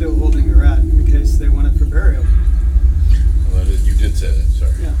I'm Okay. still holding the rat in case they want it for burial. Well, you did say that,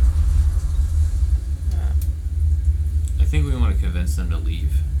 sorry. Yeah. I think we want to convince them to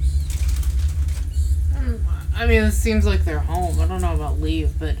leave. I mean, it seems like they're home. I don't know about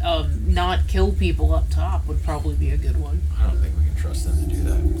leave, but not kill people up top would probably be a good one. I don't think we can trust them to do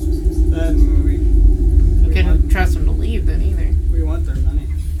that. Then we Couldn't trust them to leave then either. want their money.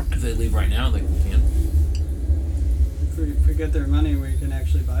 If they leave right now, they can. If we get their money, we can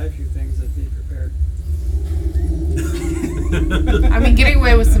actually buy a few things and be prepared. I mean, getting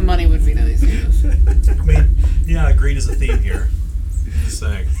away with some money would be nice. Yes. I mean, yeah, greed is a theme here. Just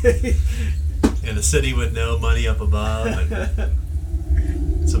saying. In a city with no money up above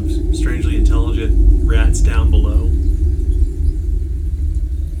and some strangely intelligent rats down below.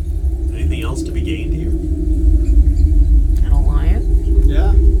 be gained here? An alliance?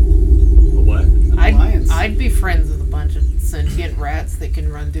 Yeah. A what? Alliance. I'd be friends with a bunch of sentient rats that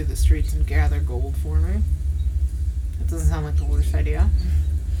can run through the streets and gather gold for me. That doesn't sound like the worst idea.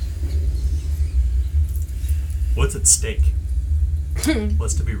 What's at stake?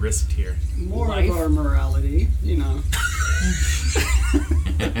 What's to be risked here? More Life. of our morality, you know.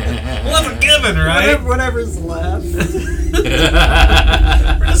 Well, that's a given, right? Whatever's left. We're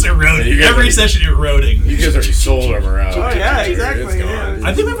just eroding. You guys Every are- session eroding. You guys already sold our morale. Oh, yeah, It's exactly, gone. yeah.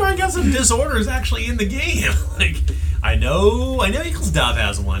 I think we've already got some disorders actually in the game. Like, I know Eagles Dove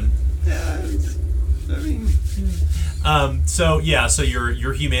has one. Yeah, I mean, So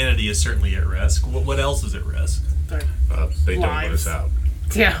your humanity is certainly at risk. What else is at risk? They don't let Lives. us out.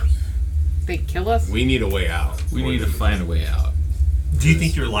 Yeah. They kill us? We need a way out. We need to find a way out. Do you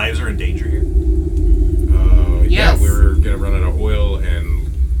think your lives are in danger here? Yeah, Yes. we're gonna run out of oil and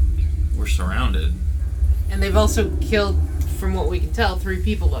We're surrounded. And they've also killed, from what we can tell, 3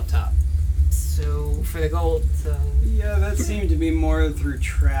 people up top. So, for the gold, so... yeah, that seemed to be more through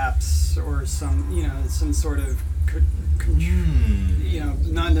traps or some sort of,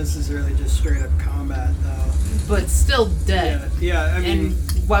 not necessarily just straight up combat though. But still dead. Yeah, I mean, And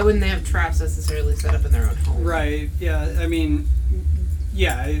why wouldn't they have traps necessarily set up in their own home? right, yeah, I mean,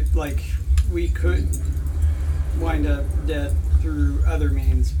 yeah, like, we could wind up dead through other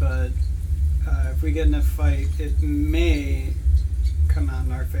means, but if we get in a fight, it may come out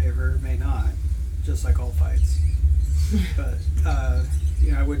in our favor, may not, just like all fights. But,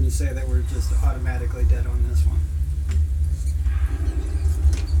 I wouldn't say that we're just automatically dead on this one.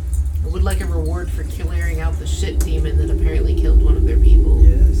 I would like a reward for clearing out the shit demon that apparently killed one of their people.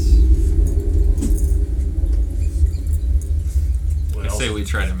 Yes. What I else? say we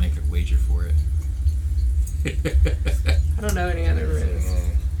try to make a wager for it. I don't know any other ways.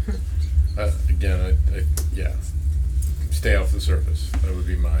 again, yeah, stay off the surface. That would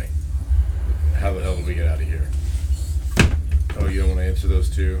be my. How the hell do we get out of here? Oh, you don't want to answer those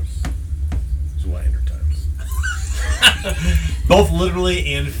two? It's Wander time. Both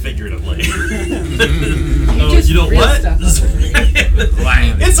literally and figuratively. just You know real what? stuff.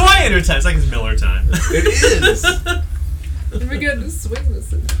 Lion. It's Wander time. It's like it's Miller time. It is. We're going to swing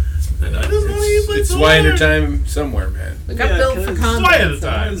this. And I just want to use my It's sword. Wander time somewhere, man. Look, I'm built for 'cause combat. Swing at a so-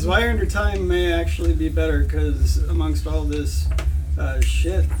 time. Because Wire Time may actually be better, because amongst all this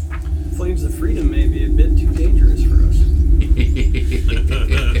shit, Flames of Freedom may be a bit too dangerous for us.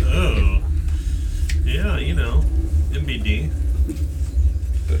 Oh. Yeah, MBD.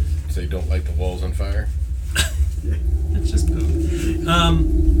 Say don't light the walls on fire. It's just poop.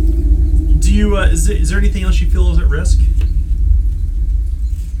 Do you? Is there anything else you feel is at risk?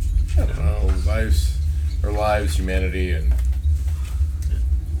 I don't know, lives, humanity, and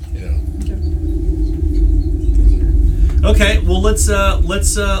Okay, well let's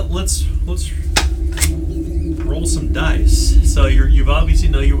roll some dice. So you've obviously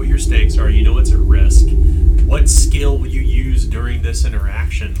know what your stakes are. You know what's at risk. What skill will you use during this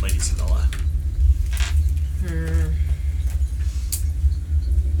interaction, Lady Sabella?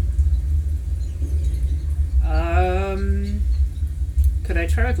 Could I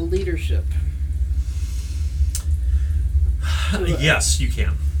try with leadership? Yes, you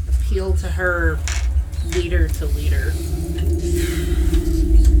can. Appeal to her leader to leader.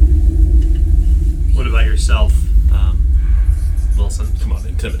 What about yourself, Wilson? come on,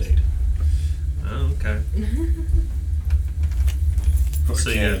 intimidate. Oh, okay. So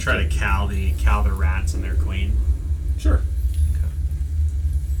you're gonna try to cow the rats and their queen. Sure.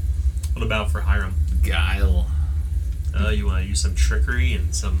 What about for Hiram? Guile. You want to use some trickery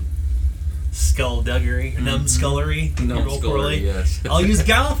and some skullduggery, numbskullery. You roll poorly. Yes. I'll use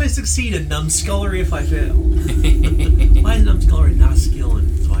guile if I succeed and numbskullery if I fail. Why is numbskullery not a skill in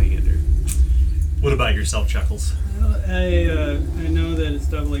Zweihander? What about yourself, Chuckles? Well, I know that it's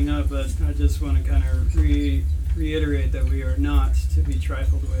doubling up, but I just want to kind of reiterate that we are not to be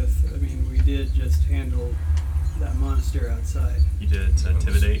trifled with. I mean, we did just handle that monster outside. You did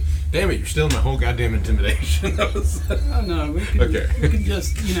intimidate. Damn it, you're stealing my whole goddamn intimidation. Oh no, we can. Okay. We can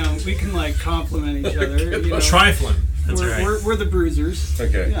just, we can like compliment each other. You know, Trifling. That's right. we're the bruisers.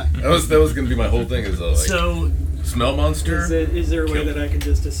 Okay. Yeah. That was gonna be my whole thing. Is like So, smell monster. Is there a way Kill. that I can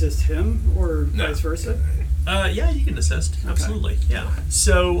just assist him, or No. vice versa? yeah, you can assist. Absolutely. Yeah.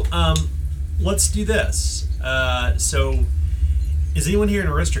 So, let's do this. So, is anyone here an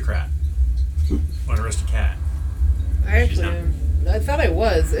aristocrat? Or an aristocrat? I actually am. I thought I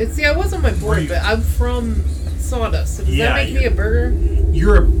was. I was on my Were board, you- but I'm from Sawdust. So does Yeah, that make me you- a burger? You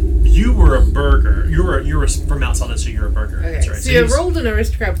you were a burger. You were from Mount Sawdust, so you're a burger. Okay, That's right. so you he's- rolled an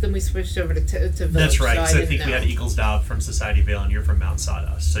aristocrat, but then we switched over to village. That's right. So So I didn't think we know. had Eaglesdove from Society Vale, and you're from Mount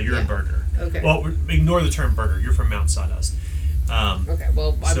Sawdust, so you're a Yeah. burger. Okay. Well, ignore the term burger. You're from Mount Sawdust. Okay,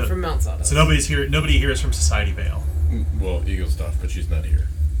 well, I'm So- from Mount Sawdust. So nobody here is from Society Vale. Well, Eagle stuff, but she's not here.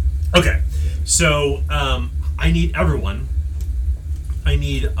 Okay, so I need everyone. I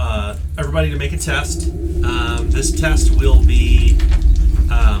need everybody to make a test. This test will be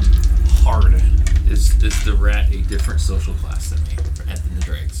hard. Is the rat a different social class than me than the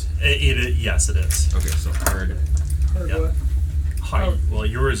dregs? Yes, it is. Okay, so hard. Or Yep. what? Hard. Well,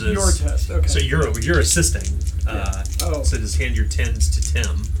 yours is Your test. Okay. So you're assisting. Oh. So just hand your 10s to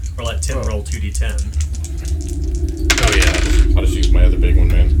Tim, or let Tim roll 2d10. Oh yeah, I'll just use my other big one,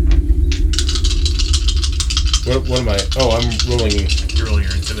 man. What am I? Oh, I'm rolling. You're rolling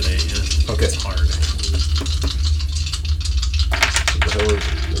your intimidate. Yeah. Okay. It's hard. What the hell is it?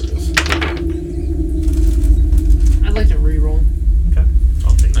 There it is. I'd like to re-roll. Okay.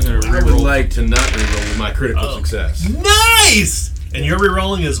 I'll take I'm gonna it. I would like to not reroll with my critical Oh. success. Nice. And you're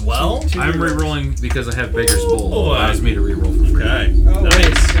re-rolling as well. I'm re-rolling because I have Baker's Bowl. Boy. Allows me to re-roll for free. Okay. Oh, wait.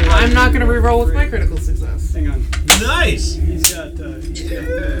 Nice. So I'm not going to re-roll with my critical success. Hang on. Nice. He's got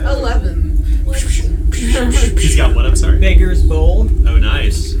 11. He's got what? I'm sorry. Beggar's Bowl. Oh,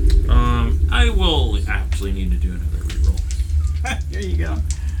 nice. I will actually need to do another re-roll. Here you go.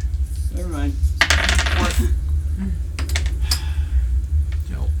 Never mind.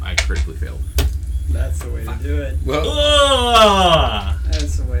 No, I critically failed. That's the way to do it. Well, Ah.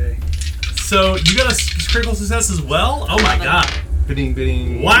 That's the way. So you got a critical success as well? Oh my god! bidding,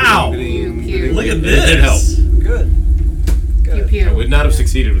 bidding. Wow. bidding, Pew, pew. bidding. Look at It this. did help. Good. Pew Good. pew. I would not have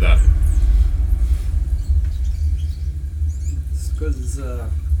succeeded without it. It's because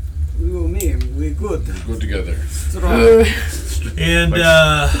we good. Go together. Strong. And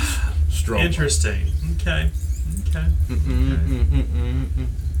Strong. interesting. Okay.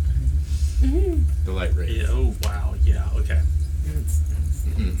 The light ray. Yeah. Oh wow. Yeah. Okay.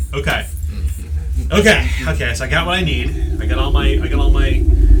 Okay. Okay. So I got what I need. I got all my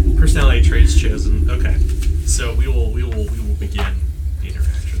personality traits chosen. Okay. So we will begin the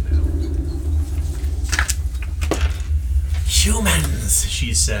interaction now. Humans,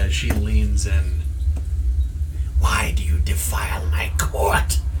 she says. She leans in. Why do you defile my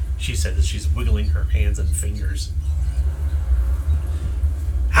court? She says as she's wiggling her hands and fingers.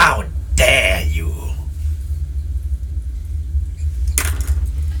 How dare you?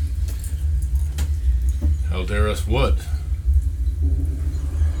 How dare us what?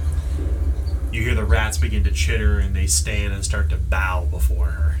 You hear the rats begin to chitter and they stand and start to bow before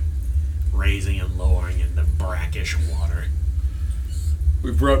her, raising and lowering in the brackish water.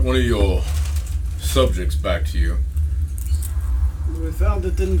 We brought one of your subjects back to you. We found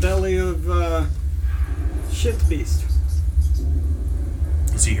it in belly of shit beast.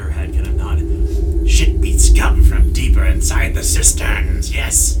 You see her head kind of nod. Shit beats come from deeper inside the cisterns,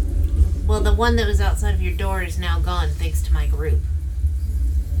 yes. Well, the one that was outside of your door is now gone thanks to my group.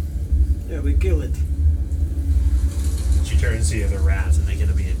 Yeah, we kill it. She turns to the other rats and they kind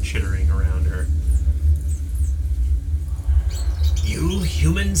of begin chittering around her. You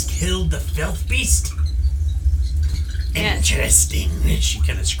humans killed the filth beast? Yes. Interesting. She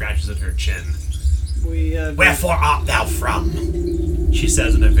kind of scratches at her chin. We Wherefore art thou from? She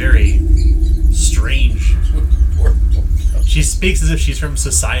says in a very strange. She speaks as if she's from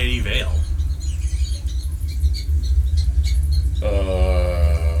Society Vale.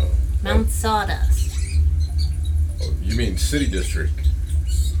 Mount Sawdust. You mean city district?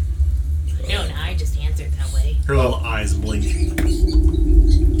 No, I just answered that way. Her little eyes blink.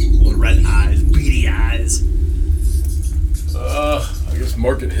 Little red eyes, beady eyes. I guess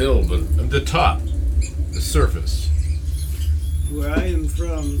Market Hill, but at the top, the surface. where I am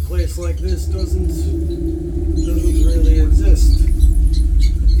from, a place like this doesn't really exist.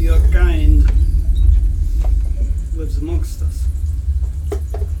 Your kind lives amongst us.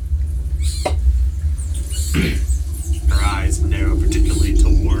 Her eyes narrow particularly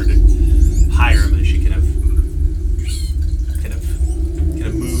toward Hiram as she kind of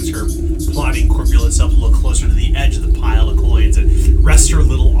moves her plodding corpulent self a little closer to the edge of the pile of coins and rests her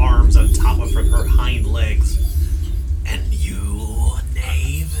little arms on top of her hind legs. And you,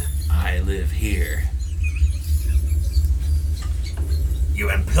 knave? I live here. You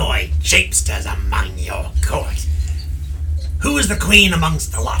employ japesters among your court. Who is the queen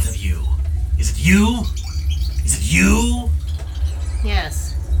amongst the lot of you? Is it you? Is it you?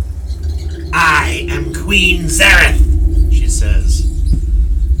 Yes. I am Queen Zareth, she says.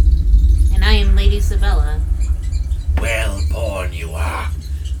 And I am Lady Sabella. Well born you are,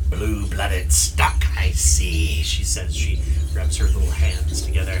 blue-blooded stock, I see, she says. She rubs her little hands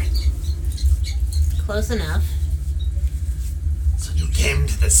together. Close enough. So you came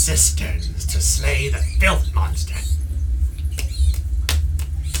to the cisterns to slay the filth monster.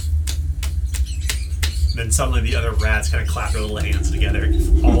 Then suddenly the other rats kind of clap their little hands together,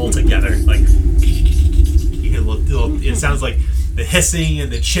 all together, like you can look. It sounds like the hissing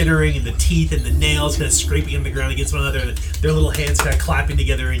and the chittering and the teeth and the nails kind of scraping on the ground against one another. And their little hands kind of clapping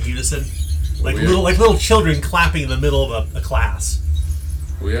together in unison, like little children clapping in the middle of a class.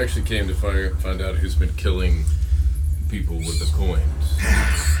 We actually came to find out who's been killing people with the coins.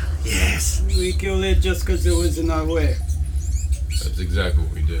 Yes. We killed it just because it was in our way. That's exactly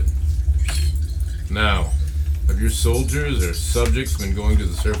what we did. Now, have your soldiers or subjects been going to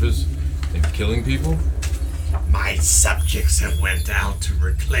the surface and killing people? My subjects have went out to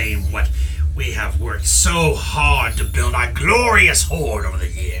reclaim what we have worked so hard to build our glorious hoard over the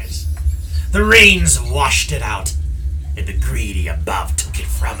years. The rains washed it out, and the greedy above took it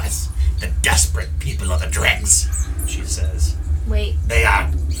from us. The desperate people of the dregs, she says. Wait. They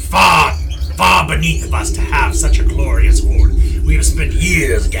are far, far beneath of us to have such a glorious hoard. We have spent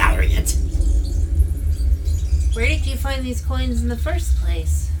years gathering it. Where did you find these coins in the first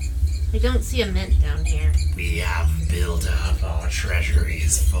place? I don't see a mint down here. We have built up our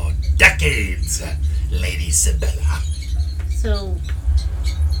treasuries for decades, Lady Sibella. So,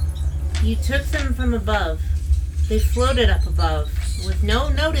 you took them from above. They floated up above, with no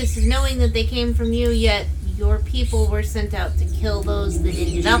notice of knowing that they came from you, yet your people were sent out to kill those that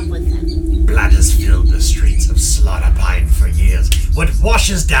ended up with them. Blood has filled the streets of Slaughterpine for years. What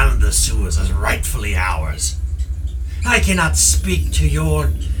washes down the sewers is rightfully ours. I cannot speak to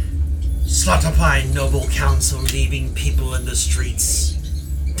your Slaughterpine noble council leaving people in the streets,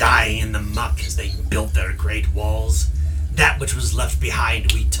 dying in the muck as they built their great walls. That which was left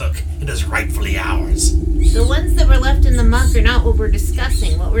behind we took, and is rightfully ours. The ones that were left in the muck are not what we're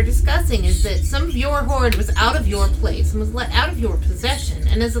discussing. What we're discussing is that some of your hoard was out of your place and was let out of your possession,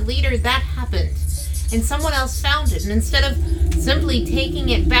 and as a leader that happened. And someone else found it, and instead of simply taking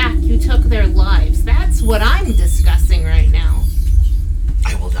it back, you took their lives. That's what I'm discussing right now.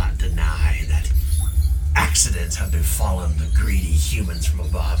 I will not deny that accidents have befallen the greedy humans from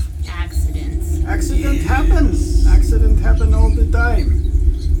above. Accidents. Accident happens. Accident happen all the time.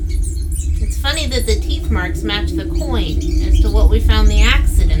 It's funny that the teeth marks match the coin as to what we found the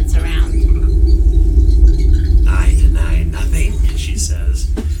accidents around. I deny nothing, she says.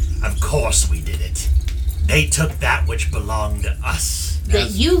 Of course we did it. They took that which belonged to us.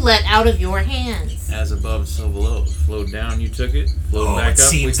 That you let out of your hands. As above, so below. Flowed down, you took it. Flowed back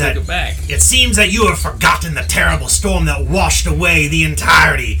up, we took it back. It seems that you have forgotten the terrible storm that washed away the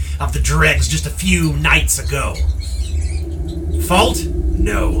entirety of the dregs just a few nights ago. Fault?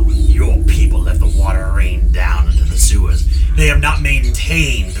 No. Your people let the water rain down into the sewers. They have not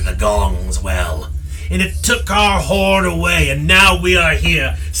maintained the gongs well. And it took our hoard away, and now we are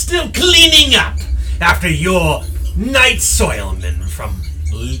here, still cleaning up after your night soilmen from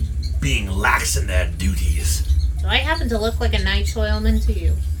being lax in their duties. Do I happen to look like a night soilman to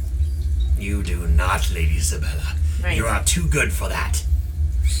you? You do not, Lady Isabella. Right. You are too good for that.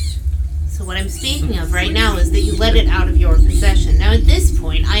 So what I'm speaking of right now is that you let it out of your possession. Now at this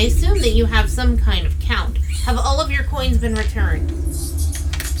point, I assume that you have some kind of count. Have all of your coins been returned?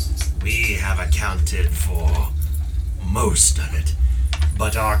 We have accounted for most of it,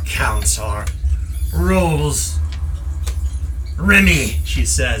 but our counts are rolls. Remy, she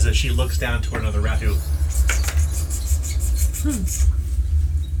says as she looks down toward another rat who...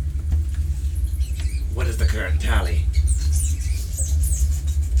 What is the current tally?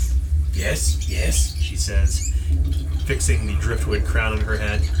 Yes, she says, fixing the driftwood crown on her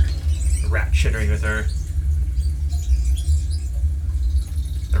head, the rat chittering with her.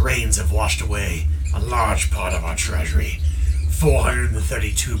 The rains have washed away a large part of our treasury.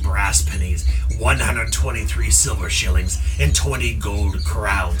 432 brass pennies, 123 silver shillings, and 20 gold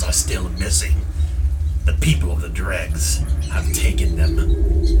crowns are still missing. The people of the dregs have taken them,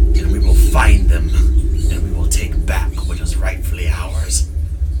 and we will find them, and we will take back what is rightfully ours.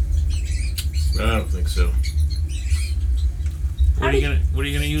 I don't think so. What are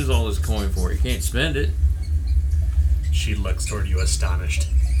you gonna use all this coin for? You can't spend it. She looks toward you astonished.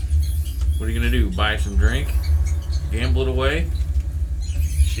 What are you gonna do? Buy some drink? Gamble it away?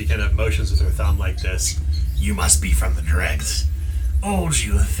 She kind of motions with her thumb like this. You must be from the dregs. All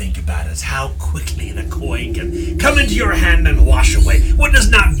you think about is how quickly the coin can come into your hand and wash away. One does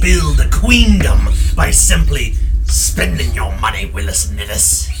not build a queendom by simply spending your money, Willis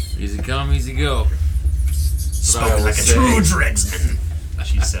Nittis. Easy come, easy go. Spoken like a true dregsman.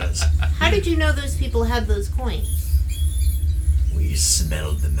 she says. How did you know those people had those coins? We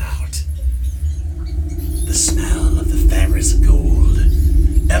smelled them out. The smell of the fairest gold.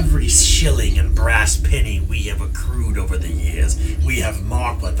 Every shilling and brass penny we have accrued over the years, we have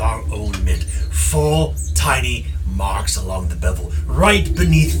marked with our own mint 4 tiny marks along the bevel, right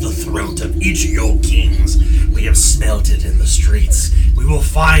beneath the throat of each of your kings. We have smelt it in the streets. We will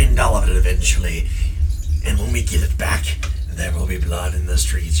find all of it eventually. And when we get it back, there will be blood in the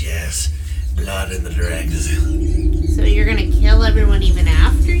streets, yes. Blood in the dregs. So you're gonna kill everyone even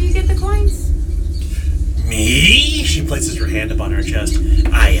after you get the coins? Me? She places her hand upon her chest.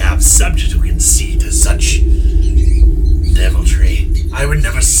 I have subject who can see to such deviltry. I would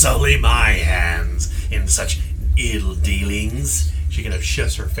never sully my hands in such ill dealings. She kind of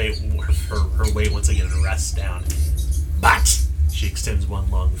shifts her weight once again and rests down. But She extends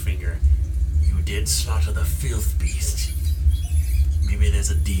one long finger. you did slaughter the filth beast. Maybe there's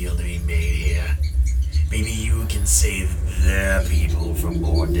a deal to be made here. Maybe you can save their people from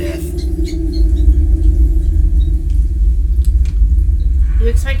more death. You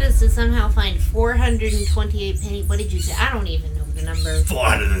expect us to somehow find 428 penny? What did you say? I don't even know the number.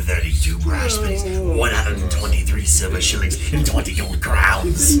 432 brass pennies, 123 silver shillings, and 20 gold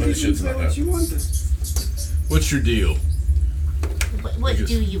crowns. That shit's not What you happening. wanted? What's your deal? What Because-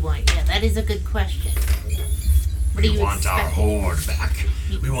 do you want? Yeah, that is a good question. What do We you want our expect? horde back.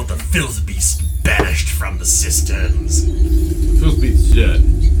 We want the filth beast banished from the cisterns. Filth Beast's dead.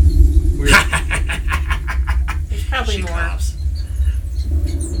 There's probably She more. coughs.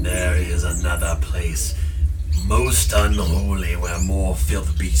 There is another place, most unholy, where more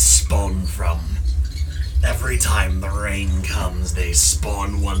filth beasts spawn from. Every time the rain comes, they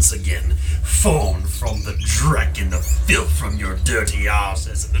spawn once again, formed from the dreck and the filth from your dirty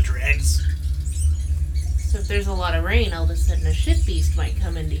asses and the dregs. So if there's a lot of rain, all of a sudden a shit beast might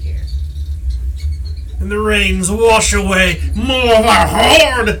come into here. And the rains wash away more of our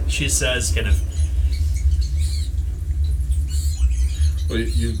horde, she says, kind of. Well,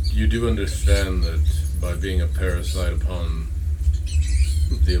 you do understand that by being a parasite upon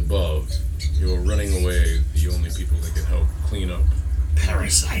the above, you are running away the only people that can help clean up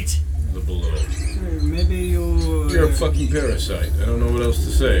Parasite. the below. Maybe you. You're a fucking parasite. I don't know what else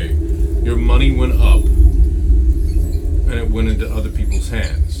to say. Your money went up, and it went into other people's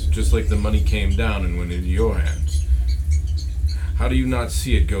hands, just like the money came down and went into your hands. How do you not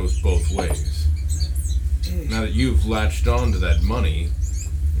see it goes both ways? Now that you've latched on to that money,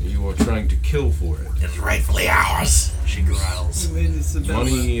 you are trying to kill for it. It's rightfully ours, she growls. Wait, Isabella.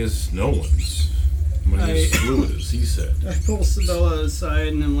 Money is no one's. Money is I- fluid, as he said. I pull Isabella aside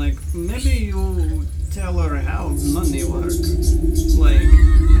and I'm like, maybe you tell her how money works. Like,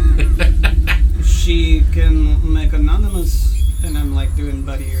 she can make anonymous, and I'm like doing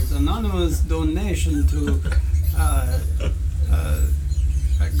buddy ears, anonymous donation to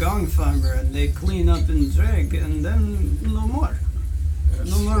a gong farmer, and they clean up and drag, and then no more. That's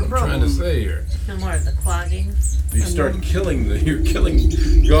No more what I'm trying to problem. say here. No more of the clogging. You start you're killing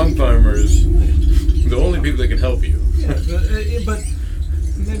gong farmers, the only people that can help you. Yeah, but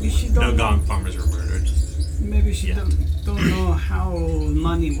maybe she don't. No gong farmers were murdered. Maybe she Yeah. don't know how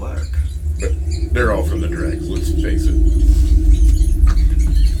money work. But they're all from the dregs, let's face it.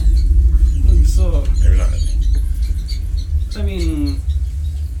 And so, Maybe not. I mean,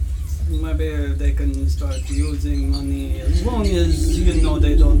 maybe they can start using money as long as, you know,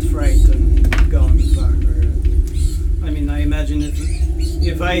 they don't frighten gong farmer. I mean, I imagine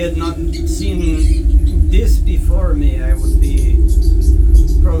if I had not seen this before me, I would be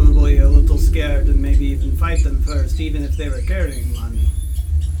probably a little scared and maybe even fight them first, even if they were carrying money.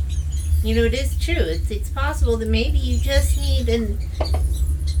 You know, it is true. It's possible that maybe you just need an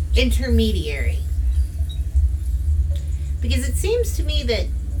intermediary. Because it seems to me that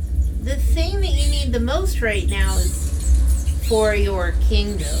the thing that you need the most right now is for your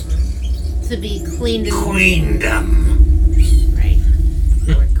kingdom to be cleaned and Queendom. right?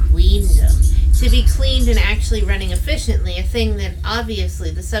 Your queendom. To be cleaned and actually running efficiently, a thing that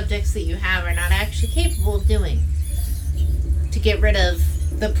obviously the subjects that you have are not actually capable of doing. To get rid of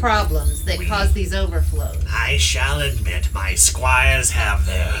the problems that cause these overflows. I shall admit my squires have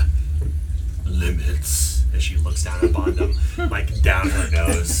their limits. As she looks down upon them, like down her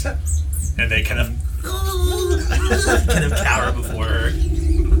nose. And they kind of cower before her.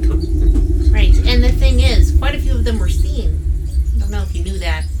 Right, and the thing is, quite a few of them were seen. I don't know if you knew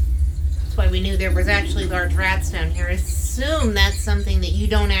that. That's why we knew there was actually large rats down here. I assume that's something that you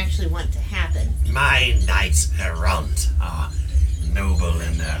don't actually want to happen. My knights errant are noble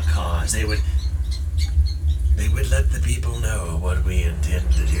in their cause. They they would let the people know what we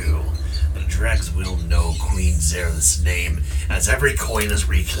intend to do. The dregs will know Queen Zereth's name as every coin is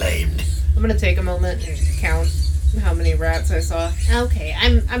reclaimed. I'm gonna take a moment and count how many rats I saw. Okay,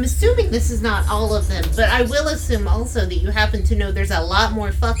 I'm assuming this is not all of them, but I will assume also that you happen to know there's a lot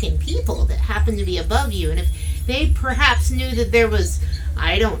more fucking people that happen to be above you, and if they perhaps knew that there was,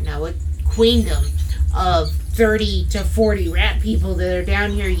 I don't know, a queendom of 30 to 40 rat people that are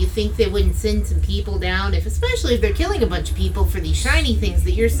down here, you think they wouldn't send some people down, especially if they're killing a bunch of people for these shiny things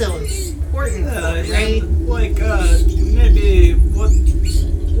that you're so important for, right? Like, maybe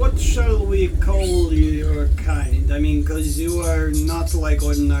what shall we call your kind? I mean, because you are not like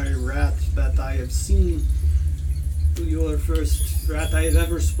ordinary rats that I have seen. You are the first rat I have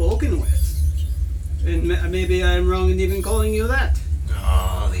ever spoken with. And maybe I'm wrong in even calling you that.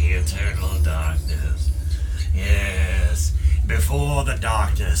 Oh, the eternal darkness. Yes. Before the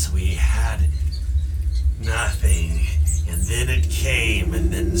darkness, we had nothing. And then it came,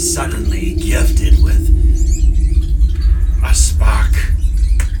 and then suddenly gifted with a spark.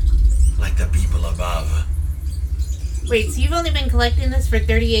 Like the people above. Wait, so you've only been collecting this for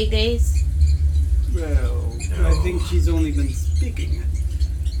 38 days? Well, No. I think she's only been speaking.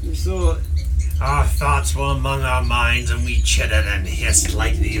 So, Our thoughts were among our minds, and we chittered and hissed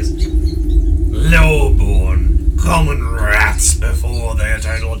like these low-born, common rats before the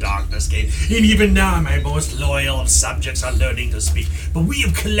eternal darkness came. And even now, my most loyal subjects are learning to speak. But we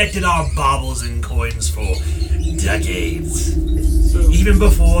have collected our baubles and coins for decades. Even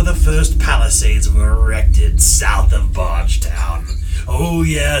before the first palisades were erected south of Bargetown. Oh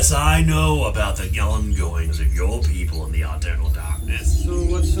yes, I know about the ongoings of your people in the eternal darkness. so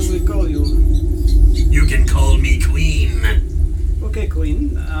what shall we call you? You can call me Queen. Okay,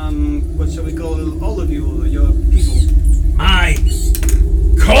 Queen. What shall we call all of you, your people? My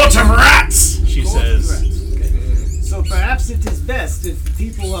court of rats, she Court of says. rats. Okay. So perhaps it is best if the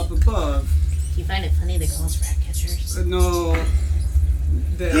people up above Do you find it funny they call us rat catchers? know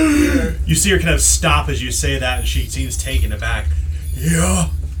that You see her kind of stop as you say that, and she seems taken aback. Yeah.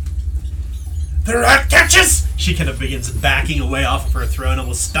 The rat catchers? She kind of begins backing away off of her throne,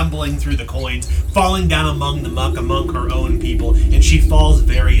 almost stumbling through the coins, falling down among the muck among her own people, and she falls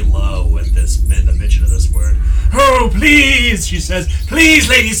very low at the mention of this word. Oh, please, she says. Please,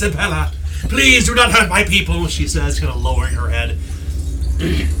 Lady Sabella. Please do not hurt my people, she says, kind of lowering her head.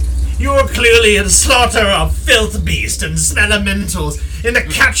 You are clearly in slaughter of filth beast and elementals, in the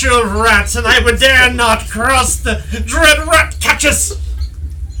catcher of rats, and I would dare not cross the dread rat catchers.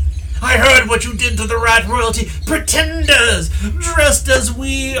 I heard what you did to the rat royalty. Pretenders, dressed as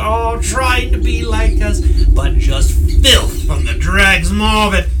we are, trying to be like us, but just filth from the dregs, more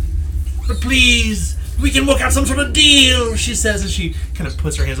of it. But please, we can work out some sort of deal, she says as she kind of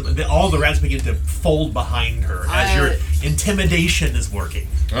puts her hands up. And all the rats begin to fold behind her as your intimidation is working.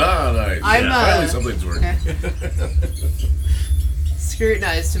 Ah, nice. I'm, Finally, something's working.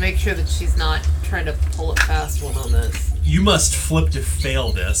 Scrutinize to make sure that she's not trying to pull a fast one on this. You must flip to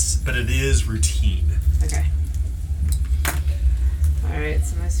fail this, but it is routine. Okay. Alright,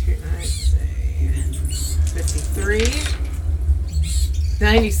 so my scrutinize say 53.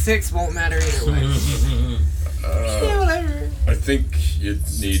 96 won't matter either way. Yeah, whatever. I think you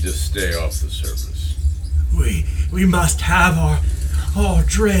need to stay off the surface. We must have our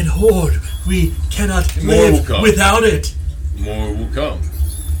dread hoard. We cannot More live will come. without it. More will come.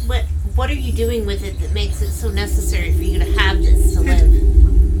 What are you doing with it that makes it so necessary for you to have this to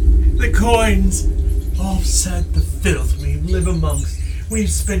live? The coins offset the filth we live amongst. We've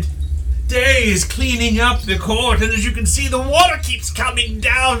spent days cleaning up the court, and as you can see, the water keeps coming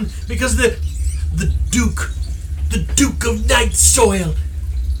down because the Duke of Night Soil,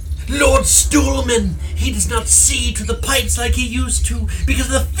 Lord Stuhlman, he does not see to the pipes like he used to because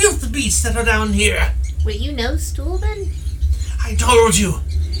of the filth beasts that are down here. Wait, you know Stuhlman? I told you,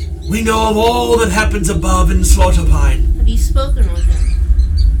 we know of all that happens above in Slaughterpine. Have you spoken with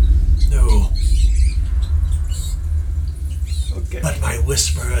him? No, okay. but my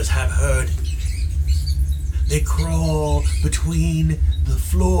whisperers have heard. They crawl between the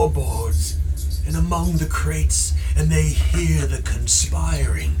floorboards and among the crates, and they hear the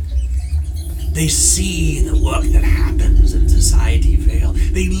conspiring. They see the work that happens in Society Vale.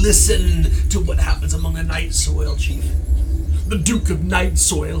 They listen to what happens among the Night Soil Chief. The Duke of Night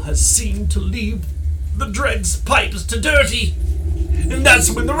Soil has seemed to leave the dregs' pipes to dirty. And that's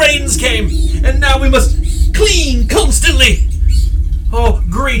when the rains came. And now we must clean constantly. Oh,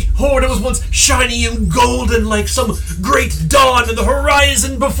 great hoard, it was once shiny and golden like some great dawn in the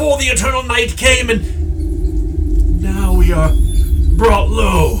horizon before the eternal night came, and now we are brought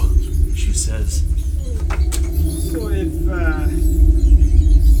low, she says.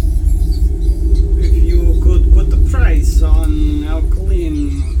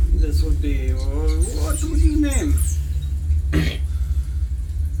 What would you name?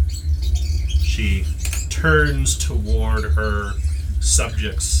 She turns toward her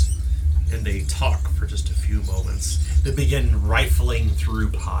subjects and they talk for just a few moments. They begin rifling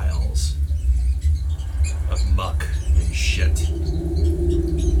through piles of muck and shit.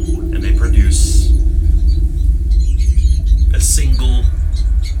 And they produce a single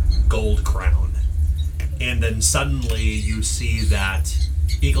gold crown. And then suddenly you see that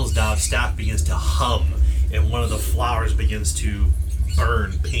Eaglesdow's staff begins to hum and one of the flowers begins to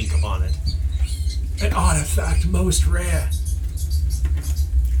burn pink upon it. An artifact most rare,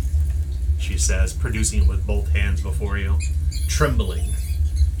 she says, producing it with both hands before you, trembling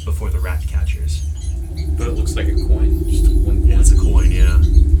before the rat catchers. But it looks like a coin. Just one coin. Yeah, it's a coin, yeah.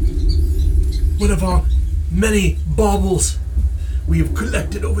 One of our many baubles we have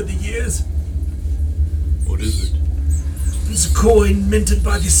collected over the years. What is it? It's a coin minted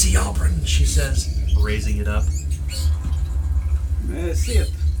by the Seabran, she says, Raising it up. May I see it?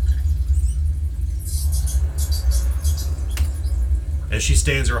 As she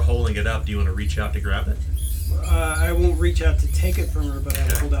stands there holding it up, do you want to reach out to grab it? I won't reach out to take it from her, but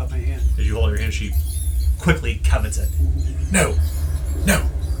I'll hold out my hand. As you hold her hand, she quickly covets it. No, no,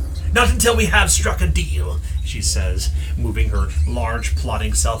 not until we have struck a deal, She says, moving her large,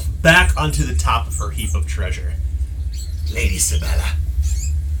 plodding self back onto the top of her heap of treasure. Lady Sibella.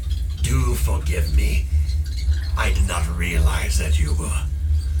 Do forgive me. I did not realize that you were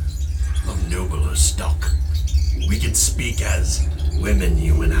of nobler stock. We can speak as women,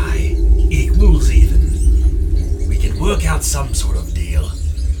 you and I, equals even. We can work out some sort of deal.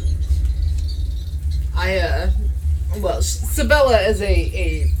 Well, Sibella, as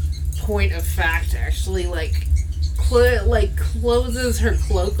a point of fact, actually, closes her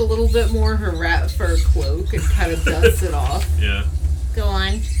cloak a little bit more, her rat fur cloak, and kind of dusts it off. Yeah. Go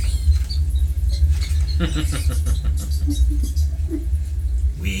on.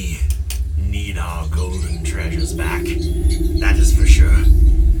 We need our golden treasures back. That is for sure.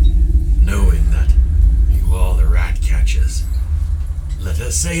 Knowing that you are the rat catchers, let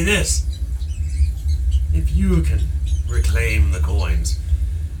us say this. If you can reclaim the coins,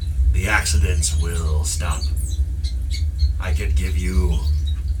 the accidents will stop. I could give you...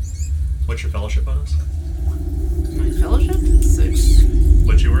 What's your fellowship bonus? My fellowship? 6.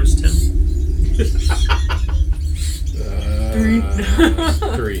 What's yours, Tim? 3.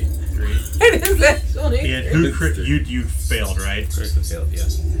 3. It is actually. Yeah, you failed, right? Critically failed,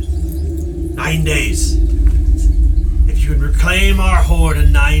 yes. 9 days. If you can reclaim our hoard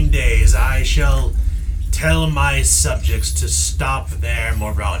in 9 days, I shall tell my subjects to stop their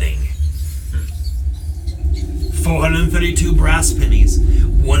marauding. 432 brass pennies,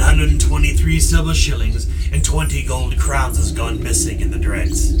 123 silver shillings, and 20 gold crowns has gone missing in the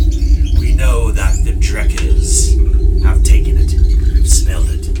dregs. We know that the Drekkers have taken it. We've smelled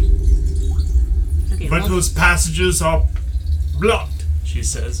it. Okay, But well, those passages are blocked, she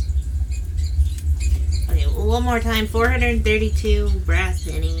says. okay, one more time. 432 brass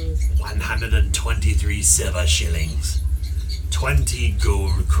pennies. 123 silver shillings, 20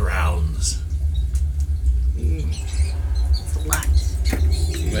 gold crowns. That's a lot.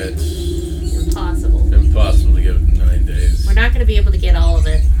 It's Impossible. impossible to get it in 9 days. We're not going to be able to get all of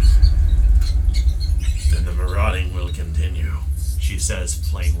it. Then the marauding will continue. She says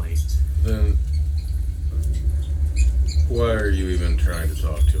plainly. Then why are you even trying to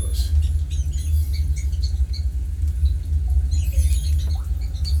talk to us?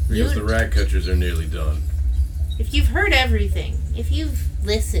 Because the rat catchers are nearly done. If you've heard everything, if you've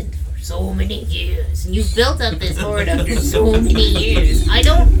listened for so many years, and you've built up this hoard after so many years, I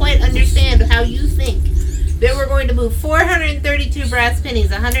don't quite understand how you think that we're going to move 432 brass pennies,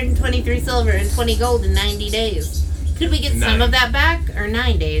 123 silver, and 20 gold in 90 days. Could we get some of that back? Or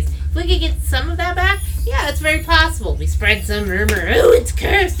 9 days? If we could get some of that back, yeah, it's very possible. We spread some rumor, oh, it's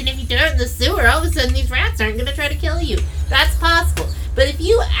cursed, and if you throw it in the sewer, all of a sudden these rats aren't going to try to kill you. That's possible. But if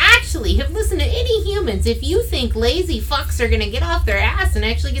you actually have listened to any humans, if you think lazy fucks are going to get off their ass and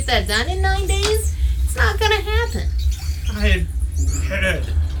actually get that done in 9 days, it's not going to happen. I had heard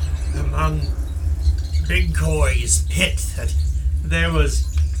among Big Coy's pit that there was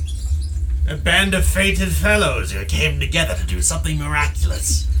a band of fated fellows who came together to do something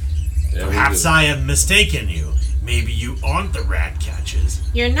miraculous. Yeah, we Perhaps do. I have mistaken you. Maybe you aren't the rat catchers.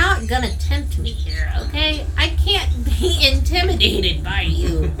 You're not going to tempt me here, okay? I can't be intimidated by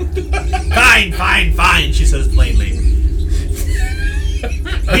you. Fine, she says plainly.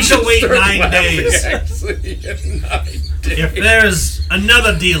 We shall wait 9 days. Actually, in 9 days. If there's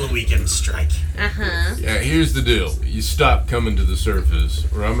another deal we can strike. Uh-huh. Yeah, here's the deal. You stop coming to the surface,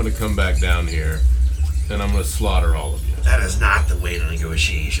 or I'm going to come back down here, and I'm going to slaughter all of you. That is not the way the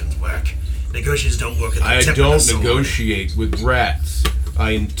negotiations work. Negotiations don't work at the I tip of the don't sword. negotiate with rats.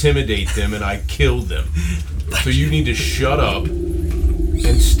 I intimidate them and I kill them. So you need to shut up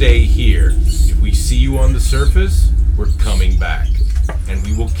and stay here. If we see you on the surface, we're coming back. And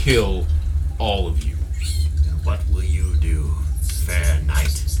we will kill all of you. What will you do, fair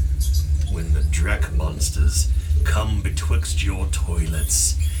knight, when the Drek monsters come betwixt your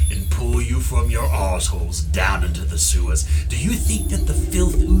toilets and pull you from your arseholes down into the sewers? Do you think that the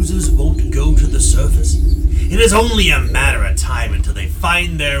filth oozers won't go to the surface? It is only a matter of time until they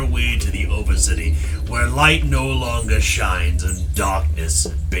find their way to the Overcity, where light no longer shines and darkness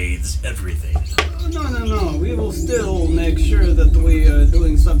bathes everything. No. We will still make sure that we are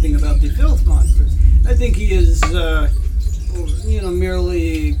doing something about the filth monsters. I think he is,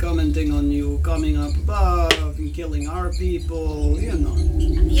 merely commenting on you coming up above and killing our people,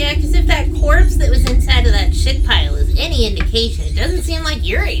 Yeah, because if that corpse that was inside of that shit pile is any indication, it doesn't seem like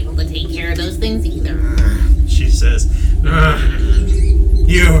you're able to take care of those things either. She says,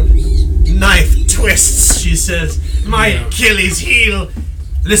 "Your knife twists," she says. "My Achilles heel.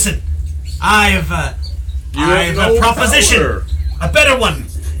 Listen, I've a proposition. Power. A better one.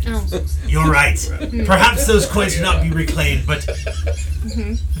 Oh. You're right. Perhaps those coins cannot be reclaimed, but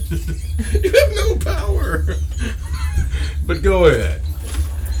You have no power. But go ahead.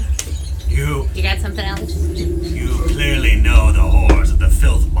 you You got something else? clearly know the horrors that the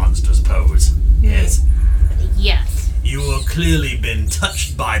filth monsters pose. Yes. Yes. You have clearly been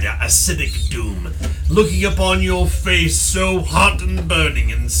touched by the acidic doom, looking upon your face so hot and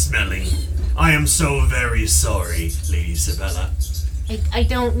burning and smelling. I am so very sorry, Lady Sabella. I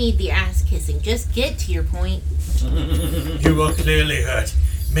don't need the ass kissing. Just get to your point. You are clearly hurt.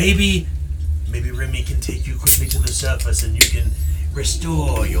 Maybe Remy can take you quickly to the surface and you can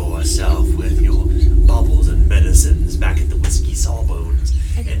restore yourself with your bubbles and medicines back at the Whiskey Sawbones.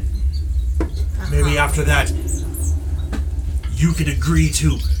 And maybe after that, you could agree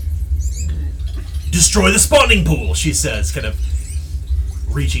to destroy the spawning pool, she says, kind of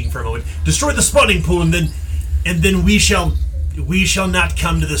reaching for a moment. Destroy the spawning pool and then we shall not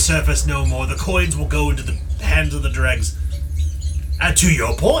come to the surface no more. The coins will go into the hands of the dregs. And to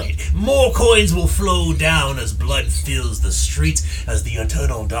your point, more coins will flow down as blood fills the streets, as the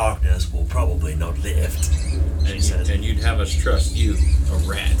eternal darkness will probably not lift. And you'd have us trust you, a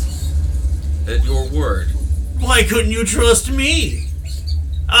rat. At your word. Why couldn't you trust me?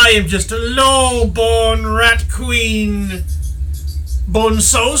 I am just a low-born rat queen. Born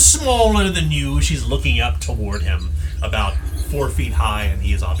so smaller than you. She's looking up toward him, about 4 feet high, and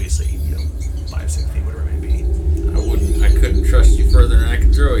he is obviously, 5, 6 feet, whatever it may be. I couldn't trust you further than I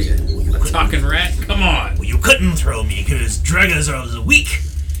could throw you. A talking rat? Come on. Well, you couldn't throw me because dreggers are weak.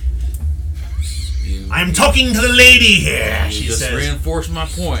 I am talking to the lady here, You she just says. reinforced my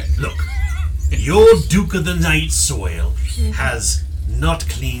point. Look, your Duke of the Night soil has not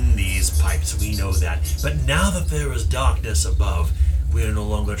cleaned these pipes, we know that. But now that there is darkness above, we are no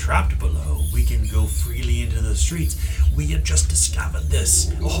longer trapped below. We can go freely into the streets. We have just discovered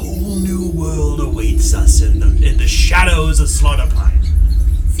this. A whole new world awaits us in the shadows of Slaughter Pine.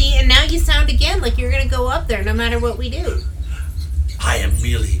 See, and now you sound again like you're gonna go up there no matter what we do. I am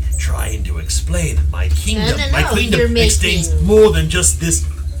merely trying to explain that my kingdom, No, my kingdom you're extends making- more than just this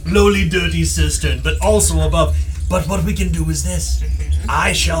lowly, dirty cistern, but also above. But what we can do is this.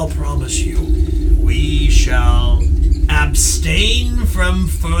 I shall promise you, we shall abstain from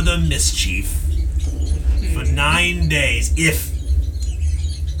further mischief for 9 days if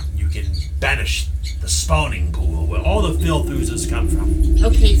you can banish the spawning pool where all the filth oozes come from.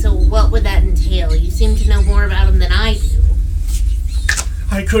 Okay, so what would that entail? You seem to know more about him than I do.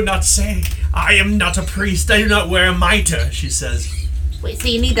 I could not say. I am not a priest. I do not wear a mitre, she says. Wait, so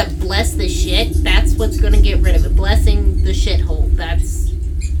you need to bless the shit? That's what's gonna get rid of it. Blessing the shithole. That's...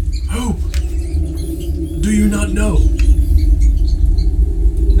 Who? Do you not know?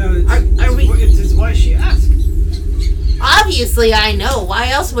 No, we- it is why she asked. Obviously I know. Why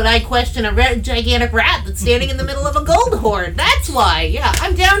else would I question a gigantic rat that's standing in the middle of a gold hoard? That's why. Yeah,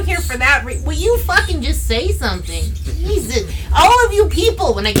 I'm down here for that. Will you fucking just say something? Jesus. All of you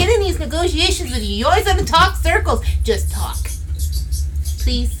people, when I get in these negotiations with you, you always have to talk circles. Just talk.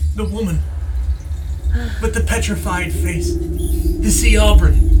 Please. The woman with the petrified face. The sea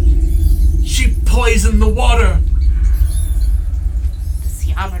auburn. She poisoned the water. The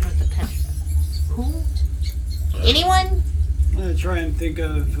Siobhan with the petrified. Who? Anyone? I try and think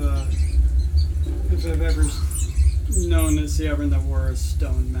of if I've ever known a Siobhan that wore a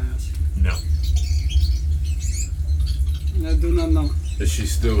stone mask. No. And I do not know. Is she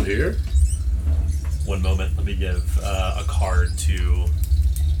still here? One moment. Let me give a card to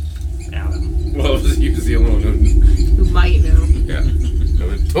Adam. Well, he was the only one who. Who might know? Yeah. No,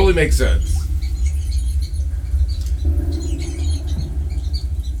 it totally makes sense.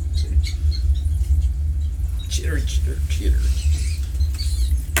 Chitter, chitter, chitter.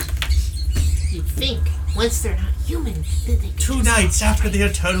 You'd think, once they're not human, that they could 2 just- nights after the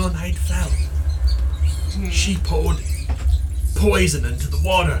eternal night fell, she poured poison into the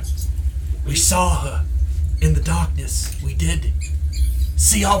water. We saw her in the darkness. We did.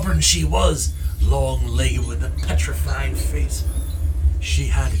 Sea Auburn she was, long-legged with a petrified face.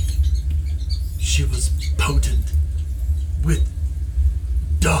 She was potent with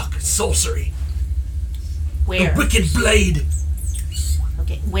dark sorcery. Where? The wicked blade.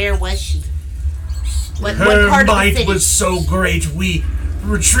 Okay, where was she? What Her part of the might city? was so great we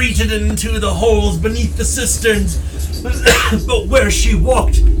retreated into the holes beneath the cisterns. But where she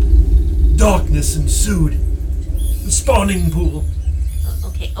walked, darkness ensued. The spawning pool.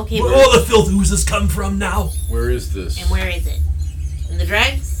 Okay, Where all the filth oozes come from now. Where is this? and where is it? In the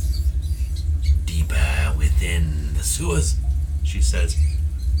dregs? Deeper within the sewers, she says.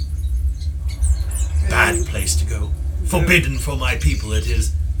 Bad place to go. Forbidden for my people it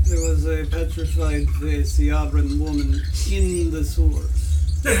is. There was a petrified face, the Auburn woman, in the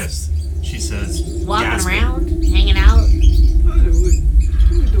sewers. Yes, She says, Walking gasping. around? Hanging out?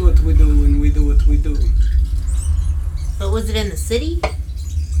 We do what we do and we do what we do. But was it in the city?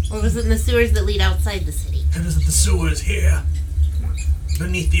 Or was it in the sewers that lead outside the city? it is the sewers here.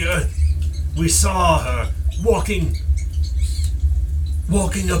 Beneath the earth. We saw her walking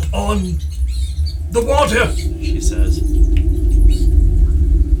up on the water. She says,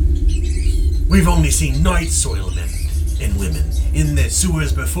 We've only seen night soilmen and women in the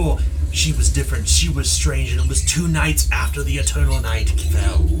sewers before. She was different. She was strange, and it was 2 nights after the eternal night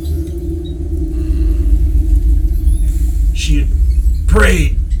fell. She had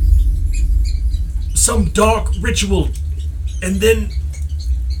prayed some dark ritual, and then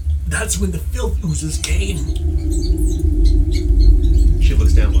that's when the filth oozes came. she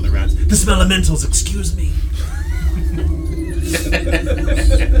looks down at the rats. The smellementals, excuse me.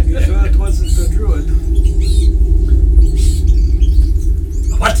 You sure it wasn't the druid?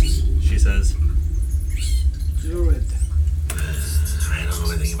 What? She says, Druid. I don't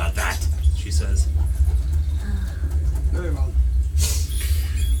know anything about that. she says, Very well.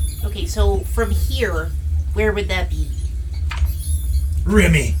 Okay, so from here, where would that be?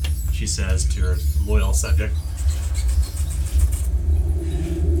 Remy. she says to her loyal subject.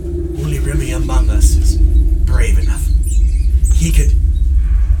 Only Remy among us is brave enough. He could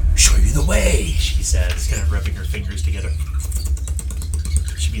show you the way. She says, kind of rubbing her fingers together.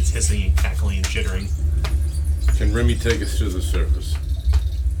 She means hissing and cackling and chittering. Can Remy take us to the surface?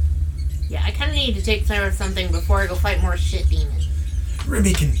 Yeah, I kind of need to take care of something before I go fight more shit demons.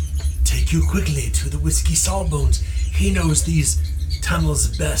 Remy can take you quickly to the Whiskey Sawbones. He knows these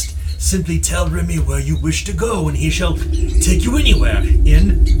tunnels best. Simply tell Remy where you wish to go, and he shall take you anywhere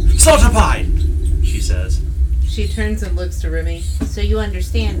in Slaughterpine, She says. She turns and looks to Remy. So you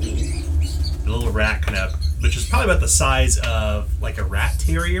understand me. The little rat kind of, which is probably about the size of like a rat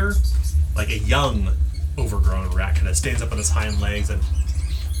terrier, like a young, overgrown rat, kind of stands up on its hind legs and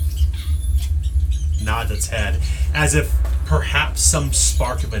nods its head, as if perhaps some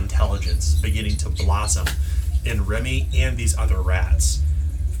spark of intelligence beginning to blossom in Remy and these other rats.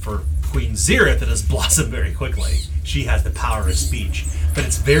 For Queen Xerath, it has blossomed very quickly. She has the power of speech, but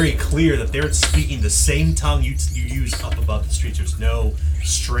it's very clear that they're speaking the same tongue you use up above the streets. There's no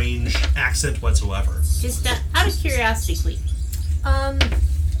strange accent whatsoever. Just out of curiosity, Queen.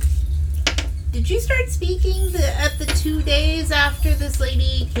 Did you start speaking at the 2 days after this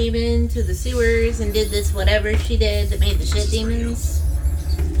lady came into the sewers and did this whatever she did that made the shit demons?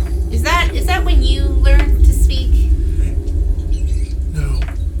 Is that when you learned to speak? No,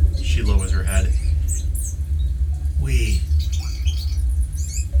 She lowers her head. we...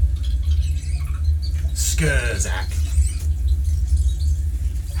 Skurzak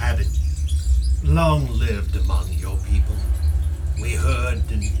had long lived among your people. We heard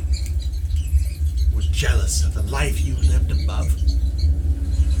and were jealous of the life you lived above.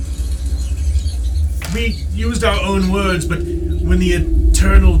 We used our own words, but when the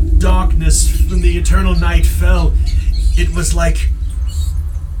eternal darkness, when the eternal night fell, it was like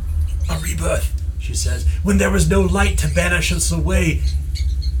a rebirth, she says. When there was no light to banish us away,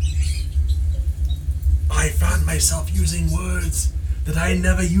 I found myself using words that I had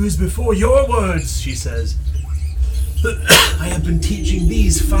never used before. Your words, she says. I have been teaching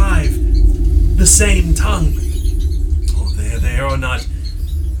these 5 the same tongue. Oh, they are not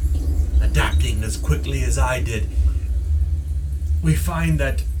adapting to as quickly as I did, we find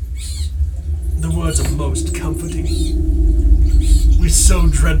that the words are most comforting. We so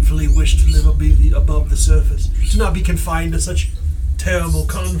dreadfully wish to live above the surface, to not be confined to such terrible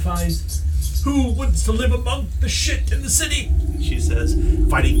confines. Who wants to live among the shit in the city? She says,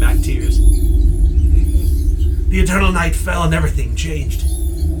 fighting back tears. The eternal night fell and everything changed.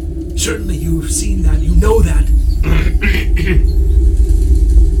 Certainly you've seen that, you know that.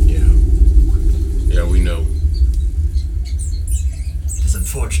 Yeah, we know. It is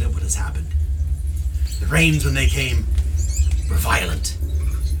unfortunate what has happened. The rains, when they came, were violent.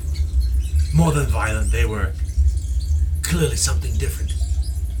 More than violent, they were clearly something different.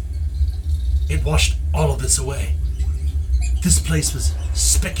 It washed all of this away. This place was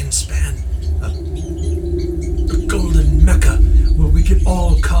spick and span, a golden mecca where we could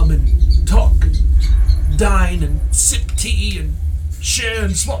all come and talk and dine and sip tea and share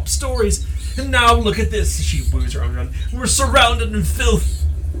and swap stories. And now look at this, she woos her arm around. We're surrounded in filth.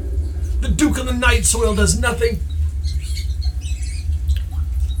 The Duke of the Night Soil does nothing.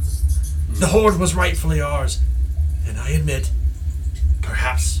 The hoard was rightfully ours, and I admit,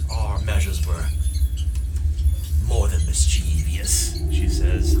 perhaps our measures were more than mischievous, she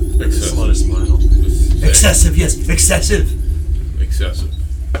says, with a slow smile. Excessive, yes, excessive. Excessive.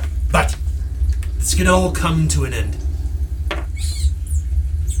 But this can all come to an end.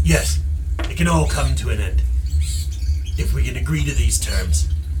 Yes, it can all come to an end. If we can agree to these terms.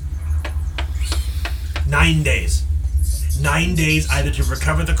 9 days. 9 days either to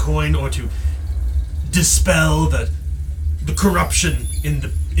recover the coin or to dispel the corruption in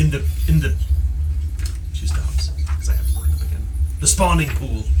the she stops because I have to work up again. The spawning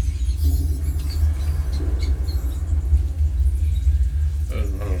pool.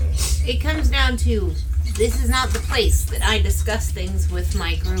 It comes down to, this is not the place that I discuss things with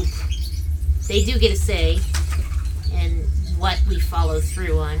my group. They do get a say in what we follow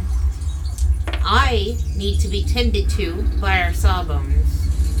through on. I need to be tended to by our sawbones.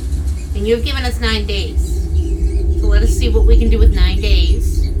 And you've given us 9 days. So let us see what we can do with 9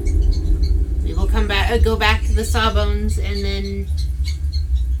 days. We will come back, go back to the sawbones, and then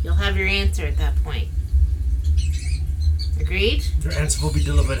you'll have your answer at that point. Agreed? Your answer will be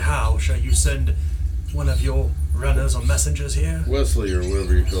delivered how? Shall you send one of your runners or messengers here? Wesley, or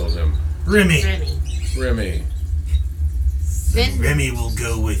whatever you call him. Remy. Remy. Then Remy will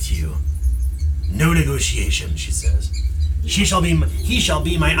go with you. No negotiation, she says. He shall be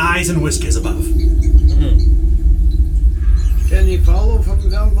my eyes and whiskers above. Can you follow from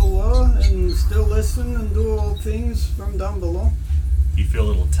down below and still listen and do all things from down below? You feel a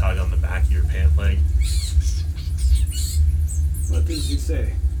little tug on the back of your pant leg. What did you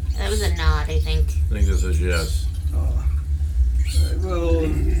say? that was a nod, I think. I think this is yes. Well,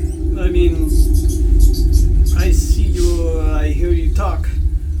 I mean, I see you, I hear you talk.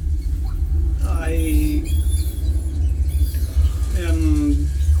 I am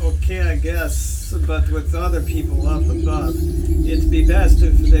okay, I guess, but with other people up above, it'd be best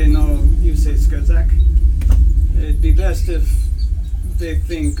if they know you say Skurzak. It'd be best if they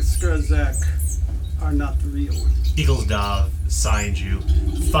think Skurzak are not the real one. Eaglesdov signs you.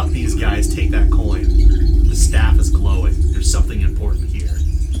 Fuck these guys, take that coin. The staff is glowing. There's something important here.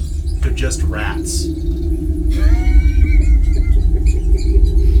 They're just rats.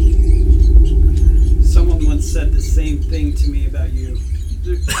 Someone once said the same thing to me about you.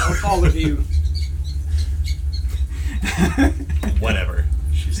 All of you. Whatever,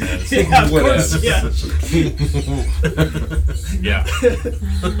 she says. Yeah, of course, yeah. Yeah.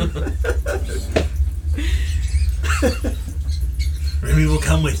 Remy will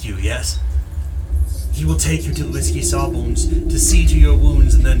come with you, yes? He will take you to the Whiskey Sawbones to see to your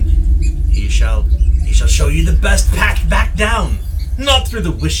wounds, and then he shall show you the best path back down, not through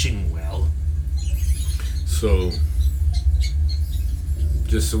the wishing well. So,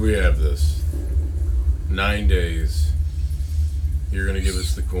 just so we have this, 9 days, you're gonna give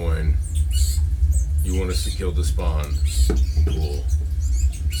us the coin. You want us to kill the spawn. Cool.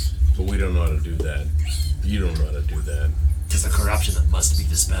 But we don't know how to do that. You don't know how to do that. 'Tis a corruption that must be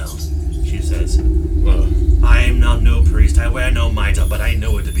dispelled, she says. I am not no priest, I wear no mitre, but I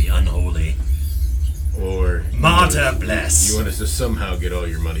know it to be unholy. Or Martyr bless. You want us to somehow get all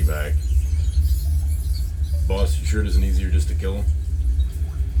your money back. Boss, you sure it isn't easier just to kill him?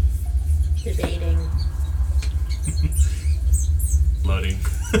 Debating. Loading.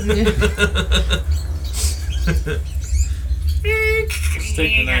 Let's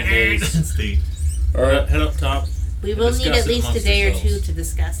take the 9 days. It's the Alright, head up top. We will need at least a day or two ourselves. to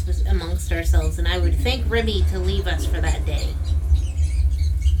discuss amongst ourselves, and I would thank Remy to leave us for that day.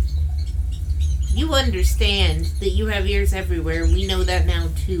 You understand that you have ears everywhere, and we know that now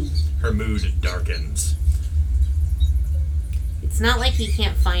too. Her mood darkens. It's not like he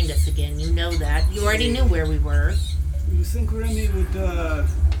can't find us again. You know that. You already knew where we were. You think Remy would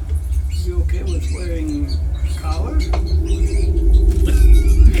be okay with wearing a collar?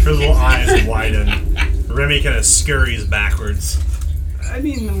 Her little eyes widen. Remy kind of scurries backwards. I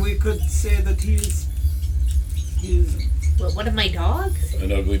mean, we could say that he's What of my dog?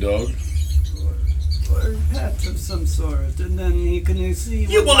 An ugly dog? or a pet of some sort, and then he can see.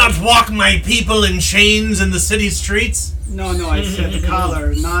 You will not walk my people in chains in the city streets. No, I said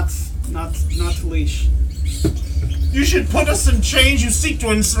collar, not leash. You should put us in chains. You seek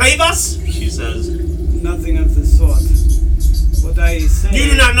to enslave us, she says. Nothing of the sort. What I say.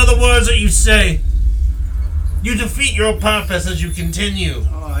 You do not know the words that you say. You defeat your purpose as you continue.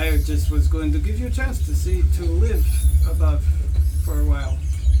 Oh, I just was going to give you a chance to live above for a while,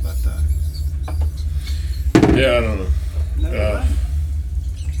 but Yeah, I don't know. never mind.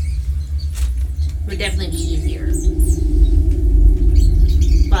 Would definitely be easier.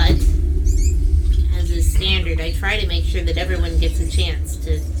 But, as is standard, I try to make sure that everyone gets a chance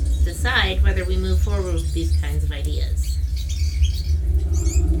to decide whether we move forward with these kinds of ideas.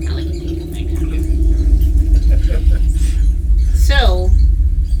 Not like a pagan thing. So,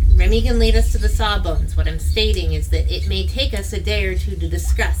 Remy can lead us to the Sawbones. What I'm stating is that it may take us a day or two to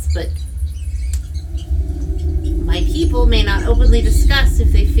discuss, but my people may not openly discuss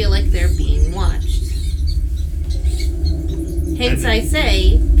if they feel like they're being watched. Hence I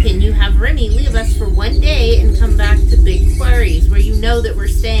say, can you have Remy leave us for one day and come back to Big Quarries, where you know that we're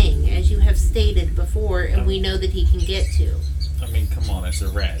staying, as you have stated before, and we know that he can get to. I mean, come on, it's a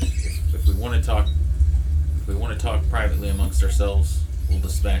rat. If we want to talk, privately amongst ourselves, we'll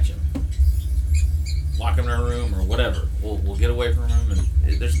dispatch him. Lock him in our room or whatever. We'll get away from him, and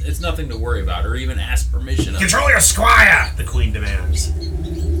it's nothing to worry about, or even ask permission. Control your squire, the queen demands.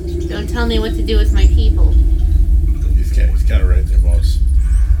 Don't tell me what to do with my people. He's kind of right there, boss.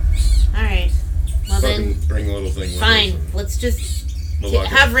 Alright. Well then, Bring a little thing with fine. us and Let's just we'll lock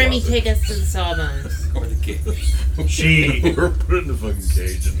it in have the Remy closet. take us to the Sawbones. Or the kid. She, We're put in the fucking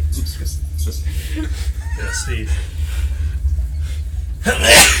cage. yeah, Steve.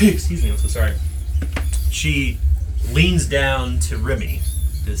 Excuse me, I'm so sorry. She leans down to Remy,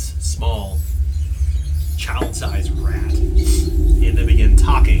 this small, child-sized rat, and they begin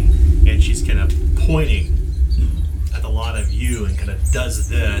talking, and she's kind of pointing at a lot of you and kind of does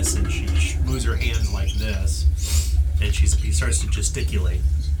this, and she moves her hands like this, and she starts to gesticulate.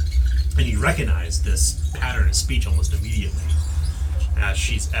 And you recognize this pattern of speech almost immediately, as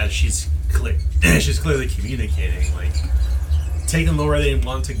she's clearly communicating, like, take them where they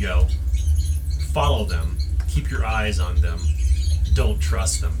want to go, follow them, keep your eyes on them, don't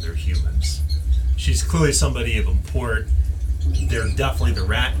trust them, they're humans. She's clearly somebody of import. They're definitely the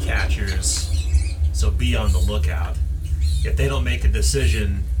rat catchers, so be on the lookout. If they don't make a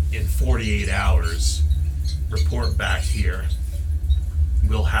decision in 48 hours, report back here.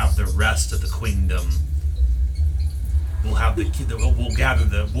 We'll have the rest of the queendom. We'll gather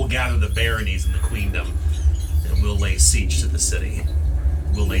the baronies in the queendom, and we'll lay siege to the city.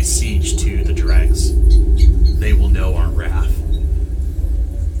 We'll lay siege to the dregs. They will know our wrath.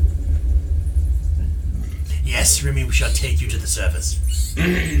 Yes, Remy, we shall take you to the surface. To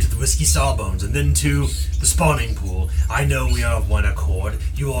the Whiskey Sawbones, and then to the spawning pool. I know we are of one accord.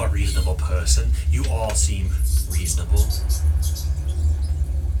 You are a reasonable person. You all seem reasonable.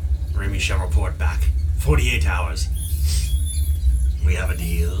 Remy shall report back. 48 hours. We have a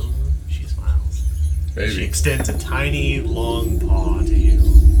deal. She smiles. She Baby. extends a tiny, long paw to you.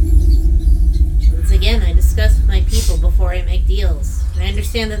 Once again, I discuss with my people before I make deals. I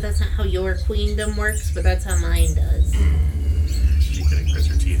understand that that's not how your queendom works, but that's how mine does. She kind of grits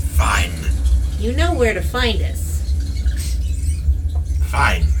her teeth. Fine. You know where to find us.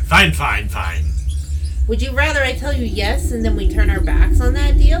 Fine. Would you rather I tell you yes and then we turn our backs on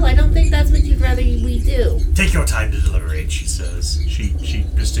that deal? I don't think that's what you'd rather we do. Take your time to deliberate, she Says she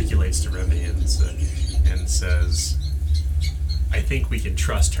gesticulates to Remy and says, I think we can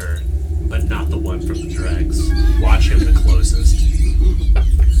trust her, but not the one from the dregs. Watch him the closest.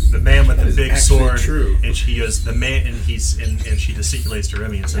 The man with the big actually sword. true. And she goes, the man, and she gesticulates to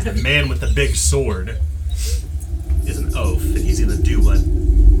Remy and says, the man with the big sword is an oaf, and he's going to do what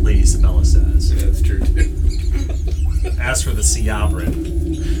Lady Sabella says. Yeah, that's true too. As for the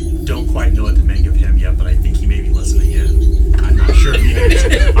Siabran, don't quite know what to make of him yet, but I think he may be listening in. I'm not sure if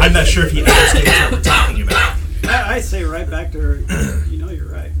he understands what we're talking about. I say right back to her. You know you're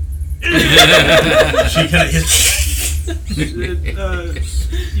right. She kind of hits.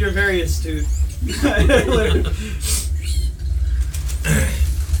 You're very astute. To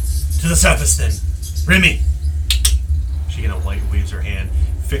the surface, then. Remy! She kind of light waves her hand,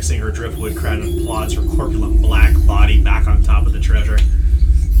 fixing her driftwood crown and plods her corpulent black body back on top of the treasure.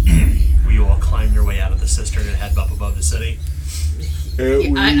 Will you all climb your way out of the cistern and head up above the city?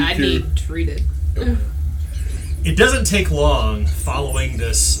 I need treated. It doesn't take long following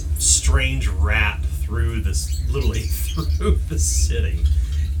this strange rat through this, literally through the city,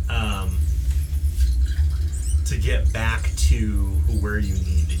 to get back to where you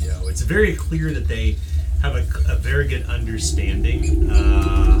need to go. It's very clear that they have a very good understanding.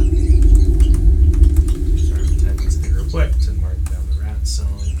 Sorry, I'm typing something real quick to mark down the rat song.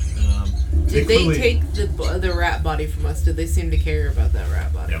 Did they take the rat body from us? Did they seem to care about that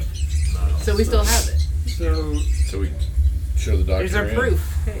rat body? Yep. So we still have it. So we show the doctor. There's our in. proof.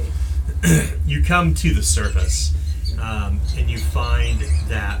 Hey. You come to the surface, and you find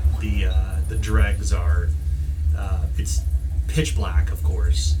that the dregs are it's pitch black, of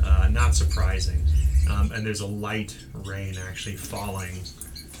course, not surprising, and there's a light rain actually falling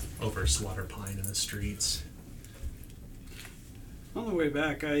over Slaughter Pine in the streets. On the way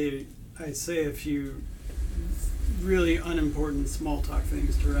back, I say a few really unimportant small talk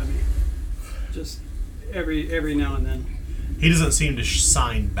things to Remy, just every now and then. He doesn't seem to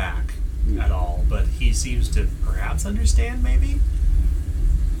sign back at all, but he seems to perhaps understand, maybe?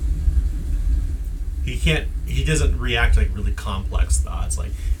 He doesn't react to like really complex thoughts.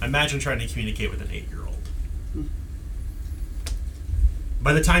 Like, imagine trying to communicate with an 8-year-old.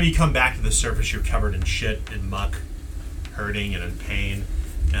 By the time you come back to the surface, you're covered in shit and muck, hurting and in pain,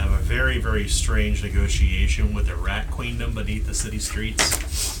 and have a very, very strange negotiation with a rat queendom beneath the city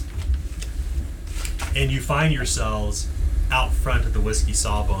streets. And you find yourselves out front of the Whiskey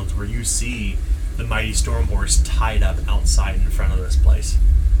Sawbones, where you see the mighty Stormhorse tied up outside in front of this place.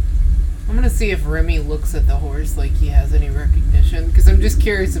 I'm gonna see if Remy looks at the horse like he has any recognition, because I'm just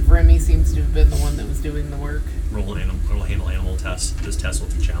curious if Remy seems to have been the one that was doing the work. Roll handle animal test. This test will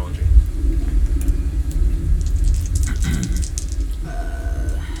be challenging.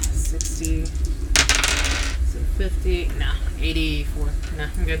 60. So 50. Nah, 84. Nah,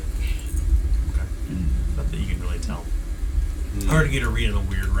 I'm good. Okay. Not that you can really tell. Hard to get a read on a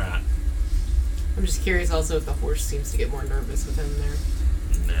weird rat. I'm just curious also if the horse seems to get more nervous with him there.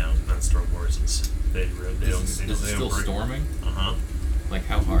 No, not storm horses. They don't. Is it still storming? Uh-huh. Like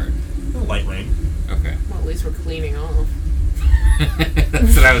how hard? Light rain. Okay. Well, at least we're cleaning off.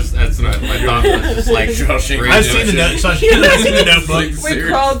 That's what my thought was. Just like Joshing. I've seen the I've seen the notebook. We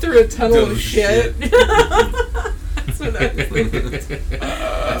crawled through a tunnel of shit. That's what I was thinking. Do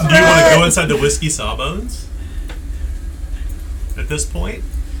you want to go inside the Whiskey Sawbones? At this point?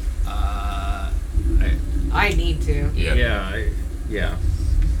 I need to. Yeah.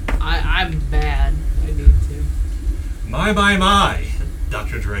 I'm bad. I need to. My,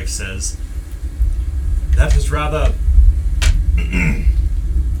 Dr. Drake says. That is rather...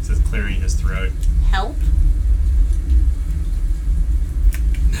 says, clearing his throat. Help?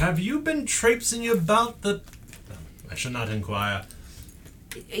 Have you been traipsing about the... I should not inquire.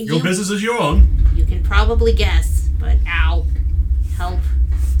 Your You, business is your own. you can probably guess, but ow. Help.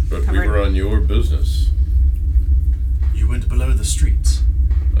 But we Covered. were on your business. You went below the streets.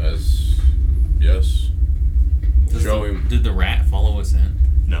 Yes. Show him. Did the rat follow us in?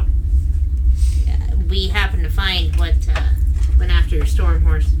 No. We happened to find what went after your storm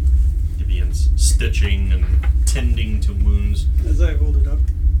horse. He begins stitching and tending to wounds. As I hold it up.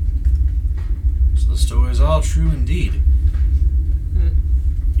 So the story is all true indeed.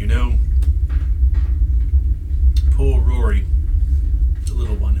 You know, poor Rory, the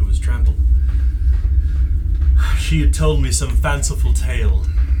little one who was trampled, she had told me some fanciful tale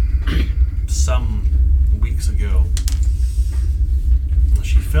some weeks ago.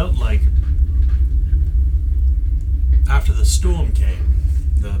 She felt like after the storm came,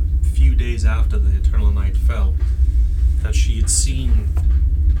 the few days after the eternal night fell, that she had seen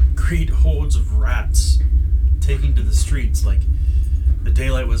great hordes of rats taking to the streets like the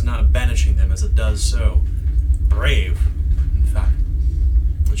daylight was not banishing them as it does so. Brave, in fact.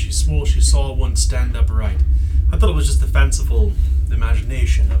 And she swore she saw one stand upright. I thought it was just the fanciful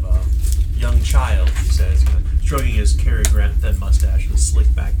imagination of a young child, he says, shrugging his Cary Grant thin mustache and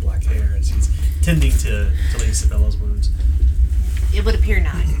slick back black hair as he's tending to Lady Sabella's wounds. It would appear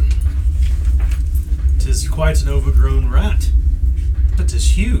not. 'Tis quite an overgrown rat, but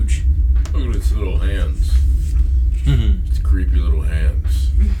 'tis huge. Look at its little hands. Its creepy little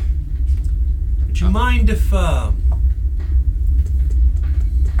hands. Would you mind if, that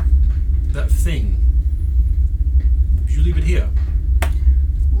thing, would you leave it here?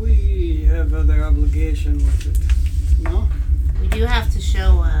 We have other obligation with it. No? We do have to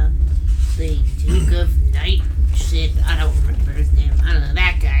show the Duke of Night shit. I don't remember his name. I don't know,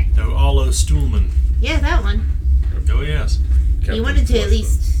 that guy. Oh, Arlo Stuhlman. Yeah, that one. Oh, yes. He Captain wanted to at Flushman.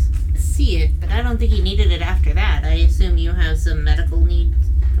 least see it, but I don't think he needed it after that. I assume you have some medical need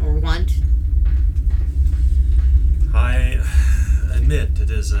or want. I admit it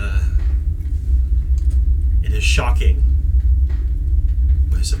is shocking,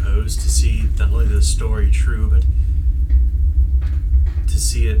 I suppose, to see not only the story true, but to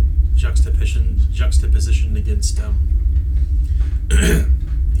see it juxtapositioned against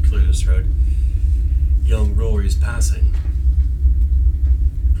he cleared his throat. Young Rory's passing.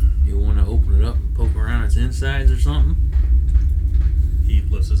 You want to open it up and poke around its insides or something? He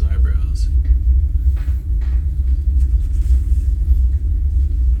lifts his eyebrows.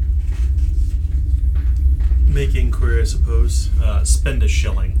 Make inquiry, I suppose. Spend a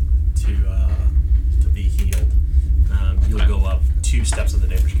shilling to be healed. You'll go up 2 steps of the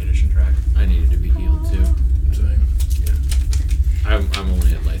damage condition track. I needed to be healed too. Same. I'm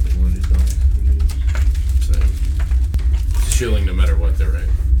only at lightly wounded though. Same. It's a shilling no matter what, they're right.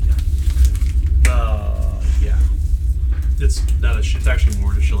 Yeah. It's not it's actually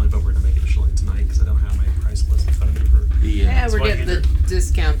more than a shilling, but we're gonna make it a shilling tonight because I don't have my price list in front of me for. Yeah, we're why getting you the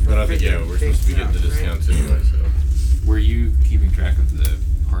discount for But I think, yeah, we're supposed to be getting the discounts anyway, so. Were you keeping track of the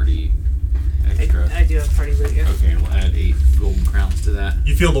party extra? I do have party loot, yeah. Okay, we'll add 8 golden crowns to that.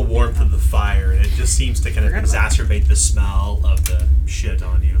 You feel the warmth of the fire, and it just seems to kind of Forgot about exacerbate the smell of the shit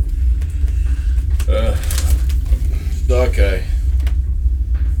on you. Okay.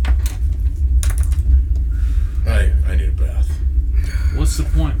 I need a bath. What's the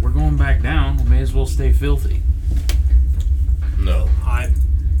point? We're going back down. We may as well stay filthy. No. I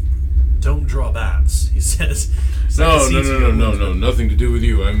don't draw bats, he says. No, nothing to do with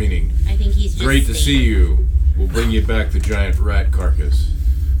you. I'm meaning, I think he's just great to saying- see you. We'll bring you back the giant rat carcass.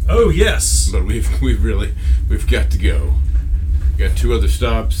 Oh, yes. But we've got to go. Got 2 other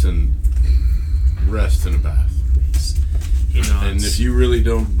stops and rest and a bath. He nods. And if you really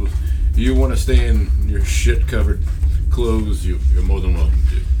don't, if you want to stay in your shit-covered clothes, you're more than welcome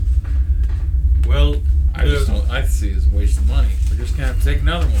to. Well, I just don't. I see it as a waste of money. We're just gonna have to take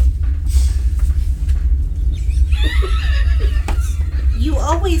another one. You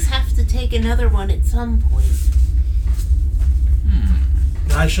always have to take another one at some point.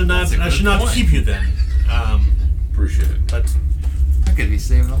 I should not. That's a I good should not point. keep you then. Appreciate it. But I could be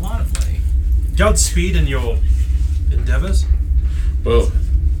saving a lot of money. Godspeed in your endeavors. Well,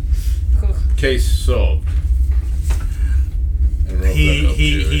 case solved. I don't know if that He helps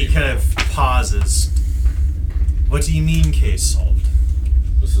you he anymore. kind of pauses. What do you mean, case solved?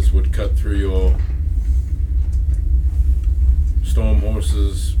 This is what cut through your storm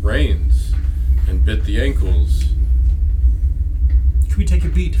horse's reins and bit the ankles. Can we take a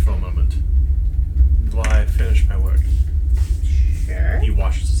beat for a moment while I finish my work? Sure. He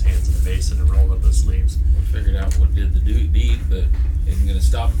washes his hands in the basin and rolls up his sleeves. We figured out what did the deed, but isn't gonna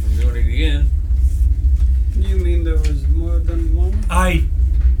stop him from doing it again. You mean there was more than one?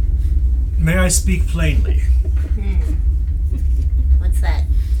 May I speak plainly? What's that?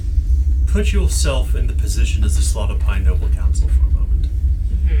 Put yourself in the position as the Slaughter Pine Noble Council for a moment.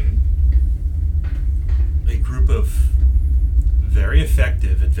 A group of very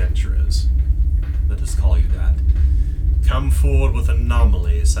effective adventurers, let us call you that, come forward with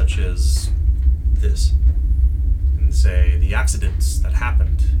anomalies such as this, and say the accidents that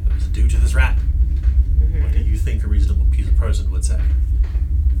happened was due to this rat. What do you think a reasonable person would say?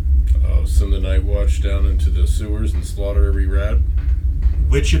 Send the night watch down into the sewers and slaughter every rat.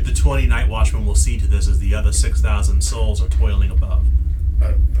 Which of the 20 night watchmen will see to this as the other 6,000 souls are toiling above?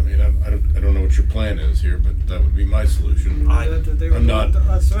 I don't know what your plan is here, but that would be my solution. I'm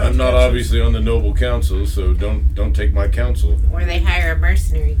not obviously on the noble council, so don't take my counsel. Or they hire a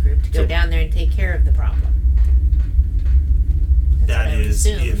mercenary group to go So- down there and take care of the problem. That's what That I would is,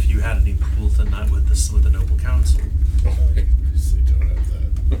 assume. if you had any pool tonight with the noble council. Oh, I obviously don't have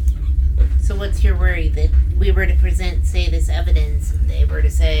that. So what's your worry that we were to present, say, this evidence, and they were to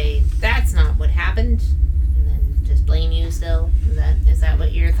say that's not what happened, and then just blame you still? Is that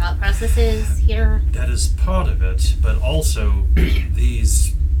what your thought process is here? That is part of it, but also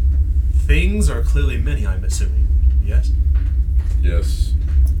these things are clearly many, I'm assuming. Yes? Yes.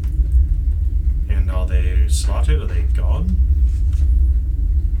 And are they slaughtered? Are they gone?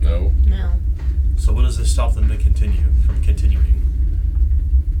 No. No. So what does this stop them from continuing?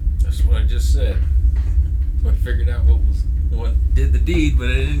 That's what I just said. I figured out what did the deed, but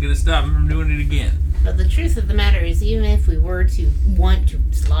it isn't gonna stop him from doing it again. But the truth of the matter is, even if we were to want to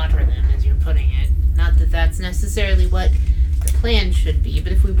slaughter them, as you're putting it, necessarily what the plan should be,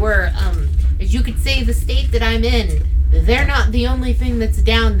 but if we were, as you could say, the state that I'm in, they're not the only thing that's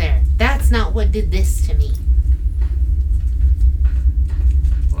down there. That's not what did this to me.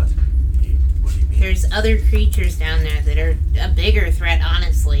 What? What do you mean? There's other creatures down there that are a bigger threat,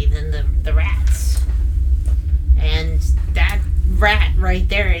 honestly, than the rats. And that rat right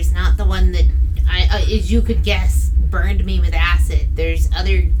there is not the one that, as you could guess, burned me with acid. There's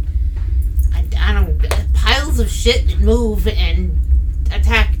other, I don't, piles of shit that move and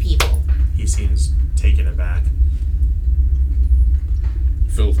attack people. He seems taken aback.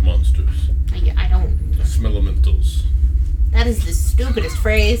 Filth monsters. I don't. Smellementals. That is the stupidest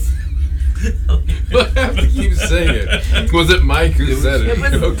phrase. I have to keep saying it. Was it Mike who said it? It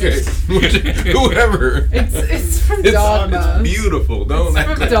was- Okay. Whoever. It's from It's Dogma. beautiful. Don't It's act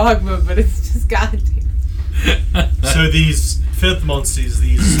from like Dogma, but it's just goddamn. So these fifth monsters,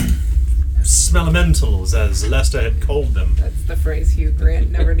 these smellementals, as Lester had called them, That's the phrase Hugh Grant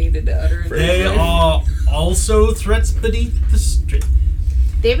never needed to utter. they are also threats beneath the street.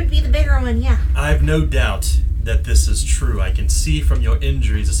 They would be the bigger one, yeah. I've no doubt that this is true. I can see from your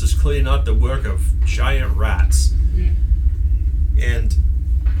injuries this is clearly not the work of giant rats. And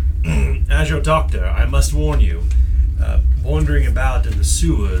as your doctor, I must warn you, wandering about in the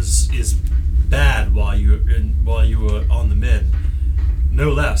sewers is bad while you are on the mend.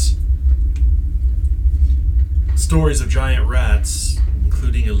 No less. Stories of giant rats,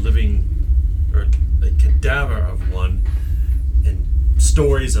 including a living or a cadaver of one, and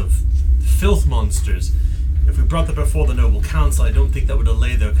stories of filth monsters. If we brought that before the noble council, I don't think that would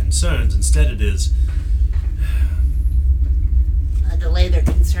allay their concerns. Instead, it is Delay their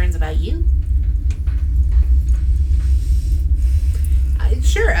concerns about you.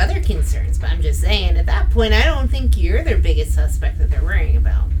 Sure, other concerns, but I'm just saying, at that point, I don't think you're their biggest suspect that they're worrying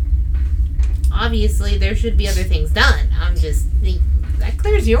about. Obviously, there should be other things done. That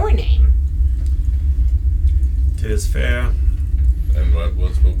clears your name. 'tis fair. And what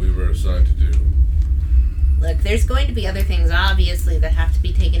was what we were assigned to do? Look, there's going to be other things, obviously, that have to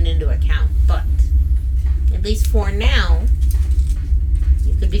be taken into account, but at least for now,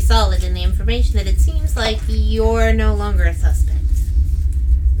 you could be solid in the information that it seems like you're no longer a suspect.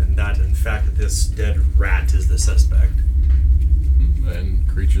 And that, in fact, this dead rat is the suspect. And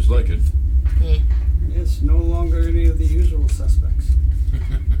creatures like it. Yeah. It's no longer any of the usual suspects.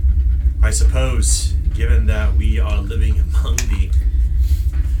 I suppose, given that we are living among the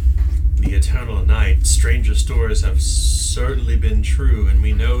eternal night, stranger stories have certainly been true, and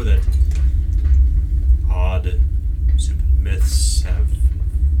we know that odd myths have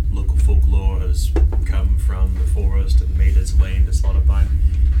local folklore has come from the forest and made its way into Slaughterpine.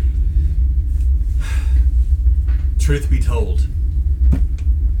 Truth be told,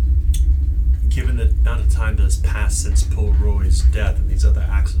 given the amount of time that has passed since Paul Roy's death and these other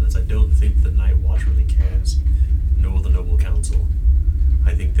accidents, I don't think the Night Watch really cares, nor the Noble Council.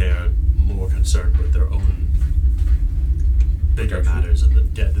 I think they are more concerned with their own bigger matters and the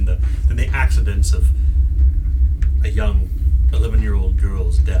death than the accidents of a young 11-year-old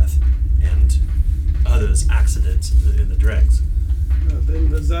girl's death and others' accidents in the dregs. Then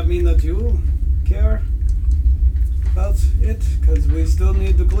does that mean that you care about it? Because we still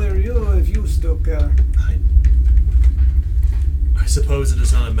need to clear you if you still care. I suppose it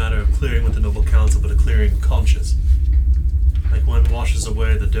is not a matter of clearing with the Noble Council, but a clearing of conscience. Like one washes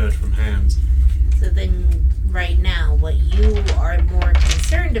away the dirt from hands. So then, right now, what you are more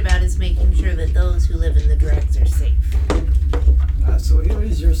concerned about is making sure that those who live in the dregs are safe. So here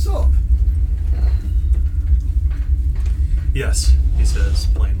is your soap. Yes, he says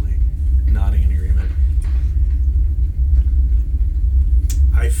plainly, nodding in agreement.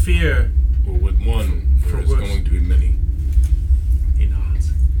 I fear. Well, with one, For there's worse. going to be many. He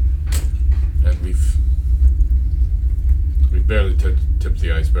nods. And we've barely tipped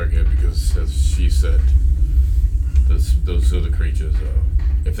the iceberg here because, as she said, those other creatures are.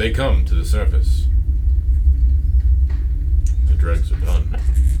 If they come to the surface, the dregs are done.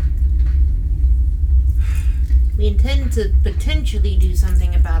 We intend to potentially do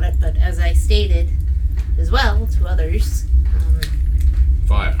something about it, but as I stated as well to others,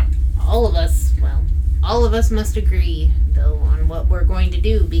 Fire. all of us must agree, though, on what we're going to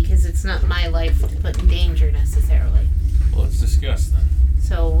do, because it's not my life to put in danger necessarily. Well, let's discuss then.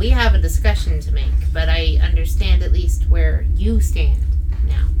 So we have a discussion to make, but I understand at least where you stand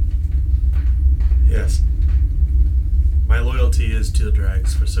now. Yes. My loyalty is to the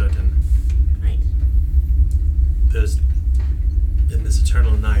dregs for certain. Right. In this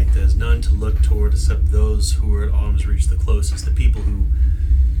eternal night, there's none to look toward except those who are at arm's reach the closest, the people who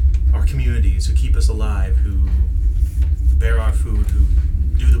our community communities who keep us alive, who bear our food, who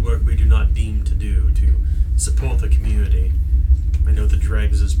do the work we do not deem to do, to support the community. I know the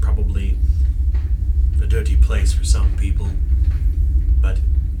dregs is probably a dirty place for some people, but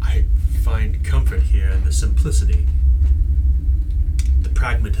I find comfort here in the simplicity, the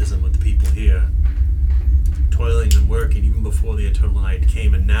pragmatism of the people here, toiling and working even before the eternal night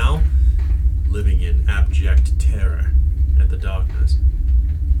came, and now living in abject terror at the darkness.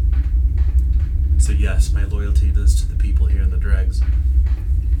 So yes, my loyalty is to the people here in the dregs.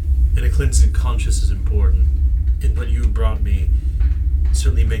 And a cleansing conscience is important. And what you brought me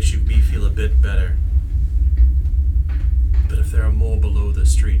certainly makes me feel a bit better. But if there are more below the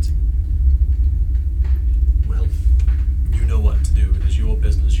street, well, you know what to do. It is your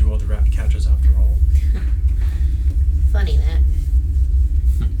business. You are the rat catchers after all. Funny that.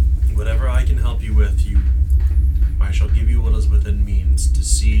 Whatever I can help you with, I shall give you what is within means to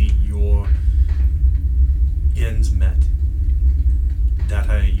see your ends met.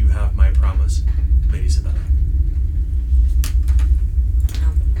 That you have my promise, Lady Sabella.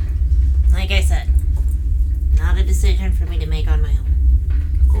 Well, like I said, not a decision for me to make on my own.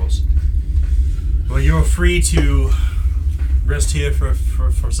 Of course. Well, you're free to rest here for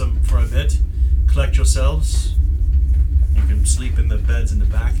a bit. Collect yourselves. You can sleep in the beds in the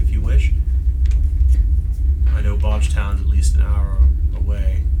back if you wish. I know Bodgetown's at least an hour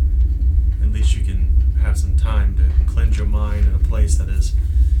away. At least you can have some time to cleanse your mind in a place that is,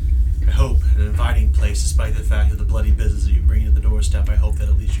 I hope, an inviting place, despite the fact of the bloody business that you bring to the doorstep. I hope that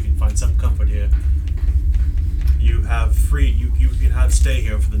at least you can find some comfort here. You can stay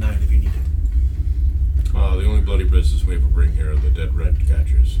here for the night if you need it. The only bloody business we ever bring here are the dead red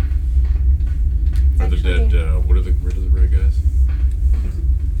catchers. Or the dead, what are the red guys?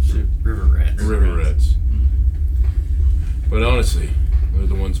 River rats. River rats. But honestly, they're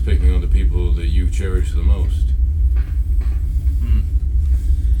the ones picking on the people that you cherish the most.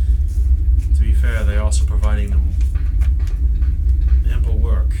 To be fair, they're also providing them ample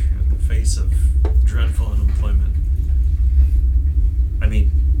work in the face of dreadful unemployment. I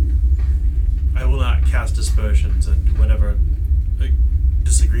mean, I will not cast aspersions and whatever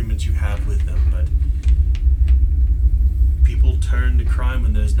disagreements you have with them, but people turn to crime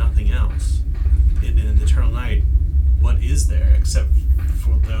when there's nothing else. In the Eternal Night, what is there except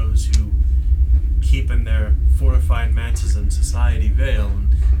for those who keep in their fortified mansions in Society Vale,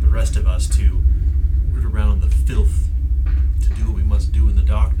 and the rest of us to root around the filth to do what we must do in the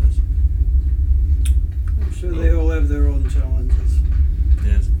darkness? I'm sure they all have their own challenges.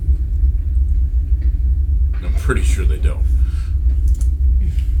 Yes. I'm pretty sure they don't.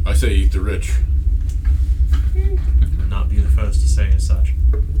 I say eat the rich. Would not be the first to say as such.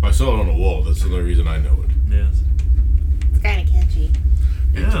 I saw it on a wall. That's the only reason I know it. Yes. It's kind of catchy.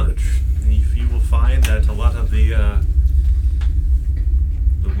 Eat Yeah. the rich. You will find that a lot of the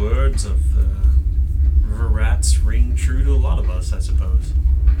words of the river rats ring true to a lot of us, I suppose.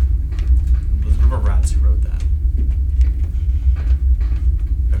 It was river rats who wrote that.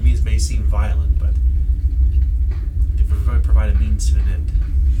 That means may seem violent, but they provide a means to an end.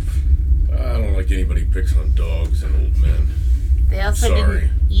 I don't like anybody who picks on dogs and old men. They also Sorry.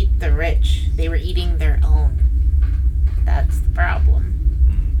 didn't eat the rich. They were eating their own. That's the problem.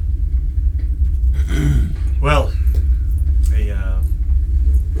 Well,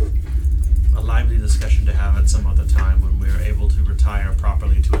 a lively discussion to have at some other time when we're able to retire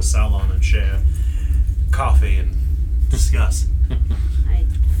properly to a salon and share coffee and discuss. I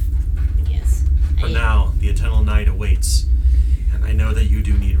guess. For now, the eternal night awaits, and I know that you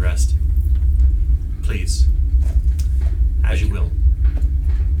do need rest. Please, as you will.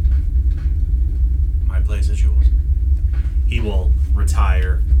 My place is yours. He will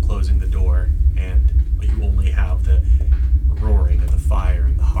retire, closing the door, and you only have the roaring of the fire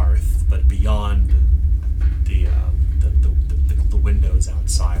and the hearth. But beyond the windows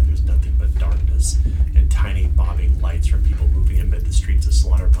outside, there's nothing but darkness and tiny bobbing lights from people moving amid the streets of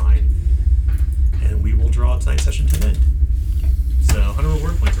Slaughterpine. And we will draw tonight's session to an end. So, 100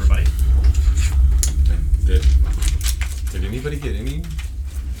 reward points, everybody. Did anybody get any?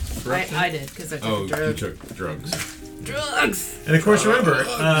 I did, because I took Oh, a drug. you took drugs. Drugs! And of course, remember,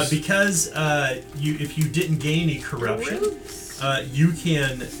 because if you didn't gain any corruption, you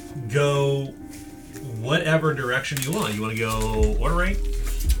can go whatever direction you want. You want to go order rank,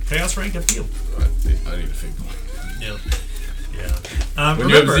 chaos rank, up to you. I need a fate point. Yeah. Yeah. When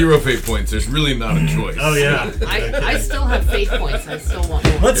you have 0 fate points, there's really not a choice. Oh yeah. I still have fate points. I still want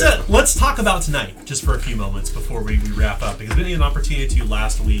more. Let's talk about tonight just for a few moments before we wrap up, because we had an opportunity to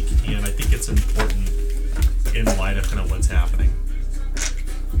last week, and I think it's important in light of kind of what's happening.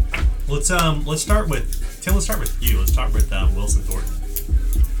 Let's start with Tim. Let's start with you. Let's start with Wilson Thornton,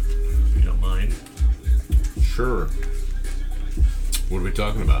 if you don't mind. Sure. What are we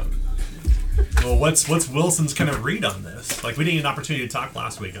talking about? Well, what's Wilson's kind of read on this? Like, we didn't get an opportunity to talk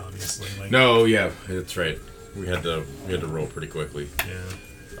last week, obviously. Like, No, yeah, that's right. We had to roll pretty quickly.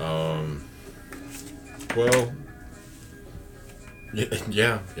 Yeah. Well,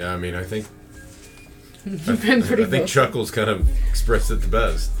 yeah. I mean, I think You've been pretty I think vocal. Chuckles kind of expressed it the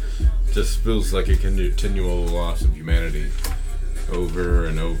best. Just feels like a continual loss of humanity, over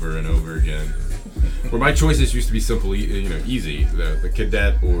and over and over again. Where my choices used to be simple, easy. The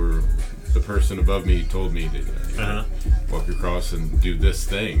cadet or the person above me told me to walk across and do this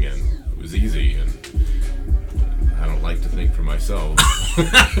thing, and it was easy. And I don't like to think for myself.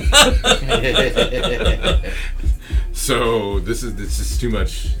 So this is too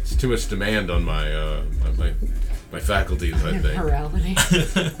much. It's too much demand on my my faculties. I think. Morality.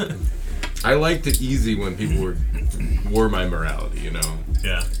 I liked it easy when people wore my morality.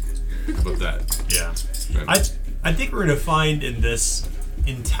 Yeah. How about that? Yeah. And- I think we're gonna find in this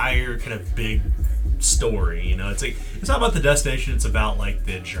entire kind of big story, it's not about the destination, it's about like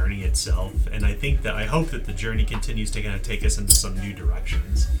the journey itself. And I hope that the journey continues to kind of take us into some new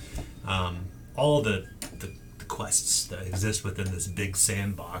directions. All the quests that exist within this big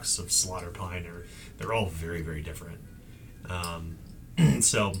sandbox of Slaughter Pine they're all very, very different.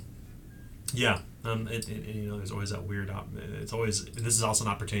 So yeah. There's always that weird. This is also an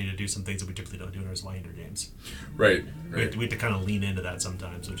opportunity to do some things that we typically don't do in our Slyender games. Right. We have to kind of lean into that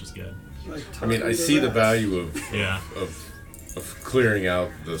sometimes, which is good. Like I mean, I see the value of Yeah. of clearing out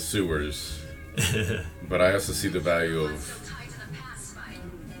the sewers, but I also see the value of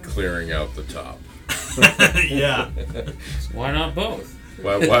clearing out the top. Yeah. Why not both?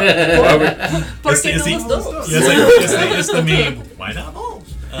 Why would, Porque It's no los dos. it's the meme. Why not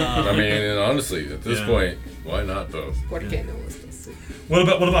both? I mean, and honestly, at this Yeah. point, why not both? Porque no los dos. What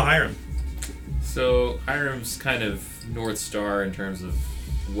about Hiram? So Hiram's kind of North Star in terms of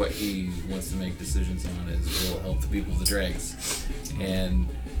what he wants to make decisions on is will help the people of the dregs, and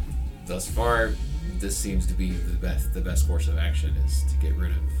thus far, this seems to be the best course of action is to get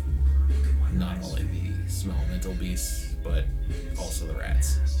rid of not only the smell-mental beasts but also the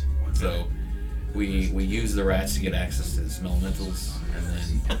rats. So we use the rats to get access to the smell-mentals, and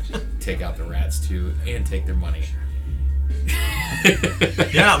then take out the rats too, and take their money.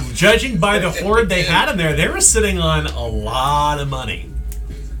 Yeah, judging by the horde they had in there, they were sitting on a lot of money.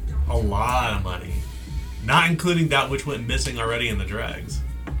 A lot of money. Not including that which went missing already in the dregs.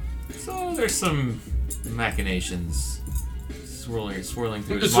 So there's some machinations swirling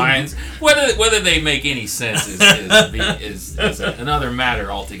through his Some- minds. Whether they make any sense is another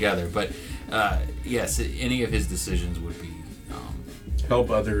matter altogether. But yes, any of his decisions would be Help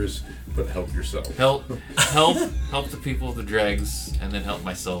others, but help yourself. help the people of the dregs, and then help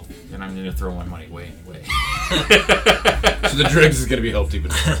myself. And I'm going to throw my money away anyway. So the dregs is going to be helped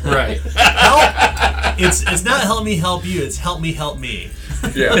even more. Right. Help! It's not help me help you, it's help me help me.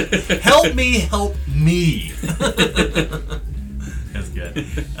 Yeah. Help me help me. That's good.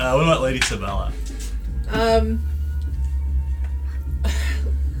 What about Lady Sabella?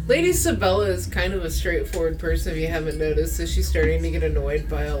 Lady Sabella is kind of a straightforward person, if you haven't noticed, so she's starting to get annoyed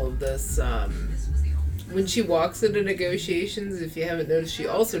by all of this. When she walks into negotiations, if you haven't noticed, she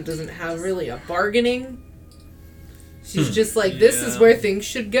also doesn't have really a bargaining. She's just like, this is where things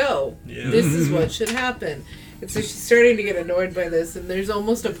should go. Yeah. This is what should happen. And so she's starting to get annoyed by this, and there's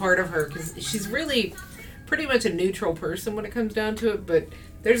almost a part of her, because she's really pretty much a neutral person when it comes down to it, but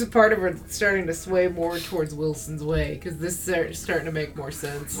there's a part of her that's starting to sway more towards Wilson's way, because this is starting to make more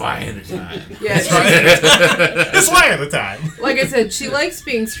sense. Why at a time? Yeah, That's why at the time. like I said, she likes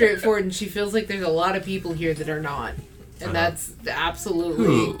being straightforward, and she feels like there's a lot of people here that are not. And that's absolutely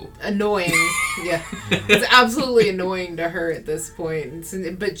Who? annoying. Yeah. It's absolutely annoying to her at this point.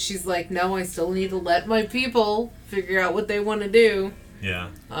 But she's like, no, I still need to let my people figure out what they want to do. Yeah.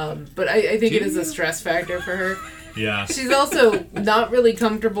 But I think it is a stress factor for her. Yeah. She's also not really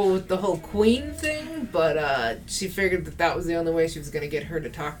comfortable with the whole queen thing, but she figured that was the only way she was going to get her to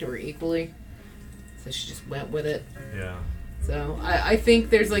talk to her equally. So she just went with it. Yeah. So I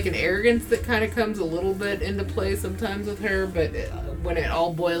think there's like an arrogance that kind of comes a little bit into play sometimes with her, but when it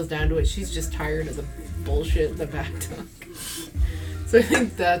all boils down to it, she's just tired of the bullshit in the back talk. So I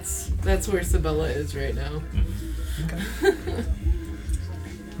think that's where Sabella is right now.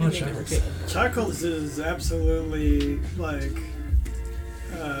 Well, Chuckles. Chuckles is absolutely like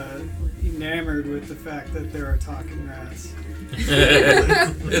enamored with the fact that there are talking rats.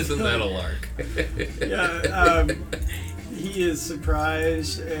 Isn't that a lark? Yeah, he is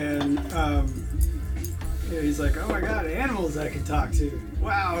surprised, and he's like, "Oh my god, animals I can talk to!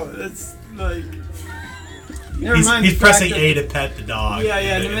 Wow, that's like." He's pressing A to pet the dog. Yeah,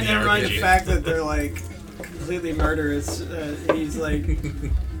 in the never mind the RPG. fact that they're like completely murderous. He's like,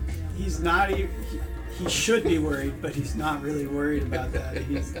 he's not even. He should be worried, but he's not really worried about that.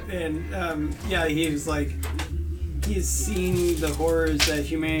 He was like, he's seen the horrors that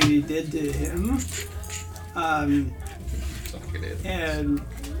humanity did to him. And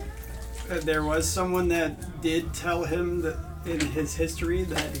there was someone that did tell him that in his history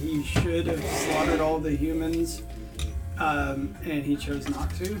that he should have slaughtered all the humans, and he chose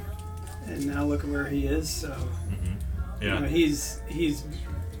not to. And now look at where he is. So, he's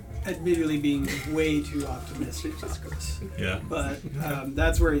admittedly being way too optimistic about this. Yeah. But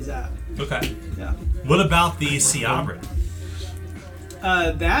that's where he's at. Okay. Yeah. What about the Siabran?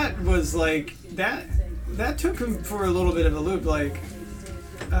 That was like that took him for a little bit of a loop. Like,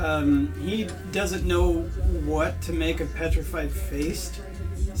 he doesn't know what to make a petrified faced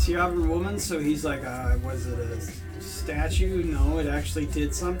Siabran woman, so he's like, was it a statue? No, it actually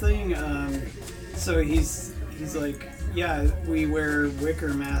did something. So he's like, yeah, we wear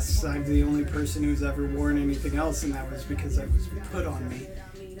wicker masks. I'm the only person who's ever worn anything else, and that was because it was put on me.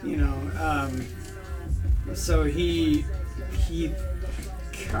 So he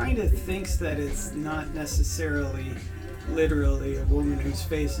kind of thinks that it's not necessarily literally a woman whose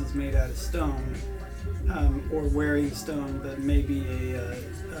face is made out of stone, or wearing stone, but maybe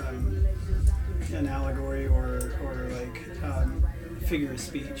an allegory or like figure of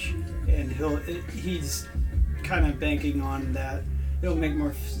speech. And he's kind of banking on that. It'll make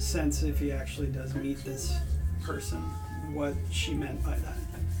more sense if he actually does meet this person, what she meant by that.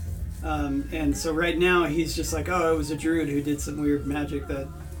 And so right now he's just like, oh, it was a druid who did some weird magic that,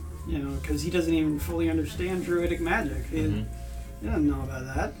 because he doesn't even fully understand druidic magic. He doesn't know about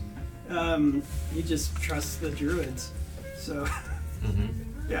that. He just trusts the druids. So,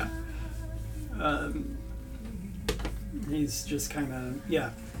 yeah. He's just kind of,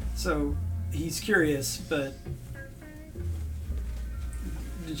 So he's curious, but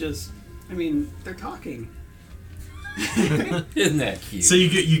they're talking. Isn't that cute? So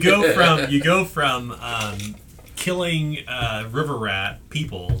you go from killing river rat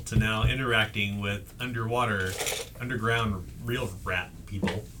people to now interacting with underground real rat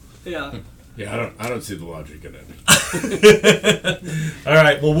people. Yeah. Yeah, I don't see the logic in it. All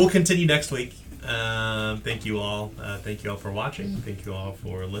right. Well, we'll continue next week. Thank you all. Thank you all for watching. Thank you all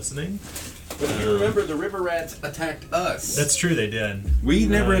for listening. But if you remember, the river rats attacked us. That's true. They did. We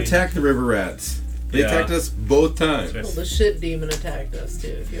never attacked the river rats. They attacked us both times. Well, the shit demon attacked us too,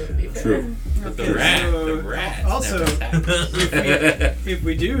 if you want to be fair. True. But the rats also, never attacked. if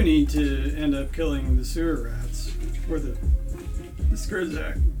we do need to end up killing the sewer rats or the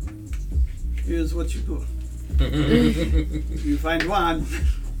Skurzak, here's what you do. You find one,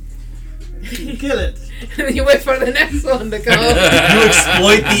 you kill it. And then you wait for the next one to come. You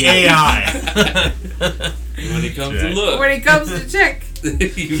exploit the AI. When he comes to look. When he comes to check, you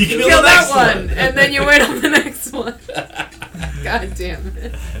kill that one, and then you wait on the next one. God damn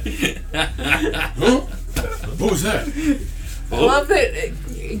it. What was that? I love that.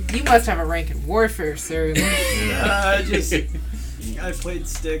 You must have a rank in warfare, sir. I played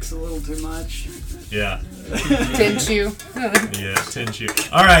sticks a little too much. Yeah. Didn't you? Yeah, Tenchu.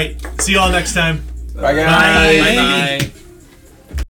 All right. See you all next time. Bye, guys. Bye.